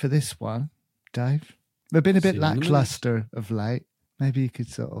 That's it for this one, Dave. We've been a bit See you in a minute. lackluster of late. Maybe you could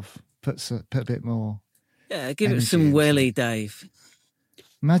sort of put a bit more. Yeah, give it Energy some into welly, Dave.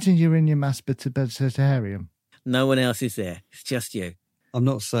 Imagine you're in your masturbatarium. No one else is there. It's just you. I'm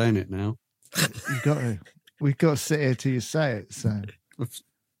not saying it now. We've got to sit here till you say it. So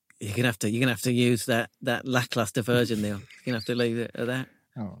You're gonna have to use that lackluster version, Neil. You're gonna have to leave it at that.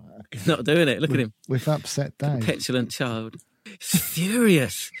 oh, okay. He's not doing it. Look at him, We've upset Dave. petulant child. He's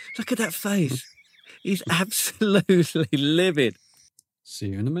furious. Look at that face. He's absolutely livid. See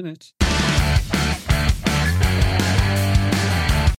you in a minute.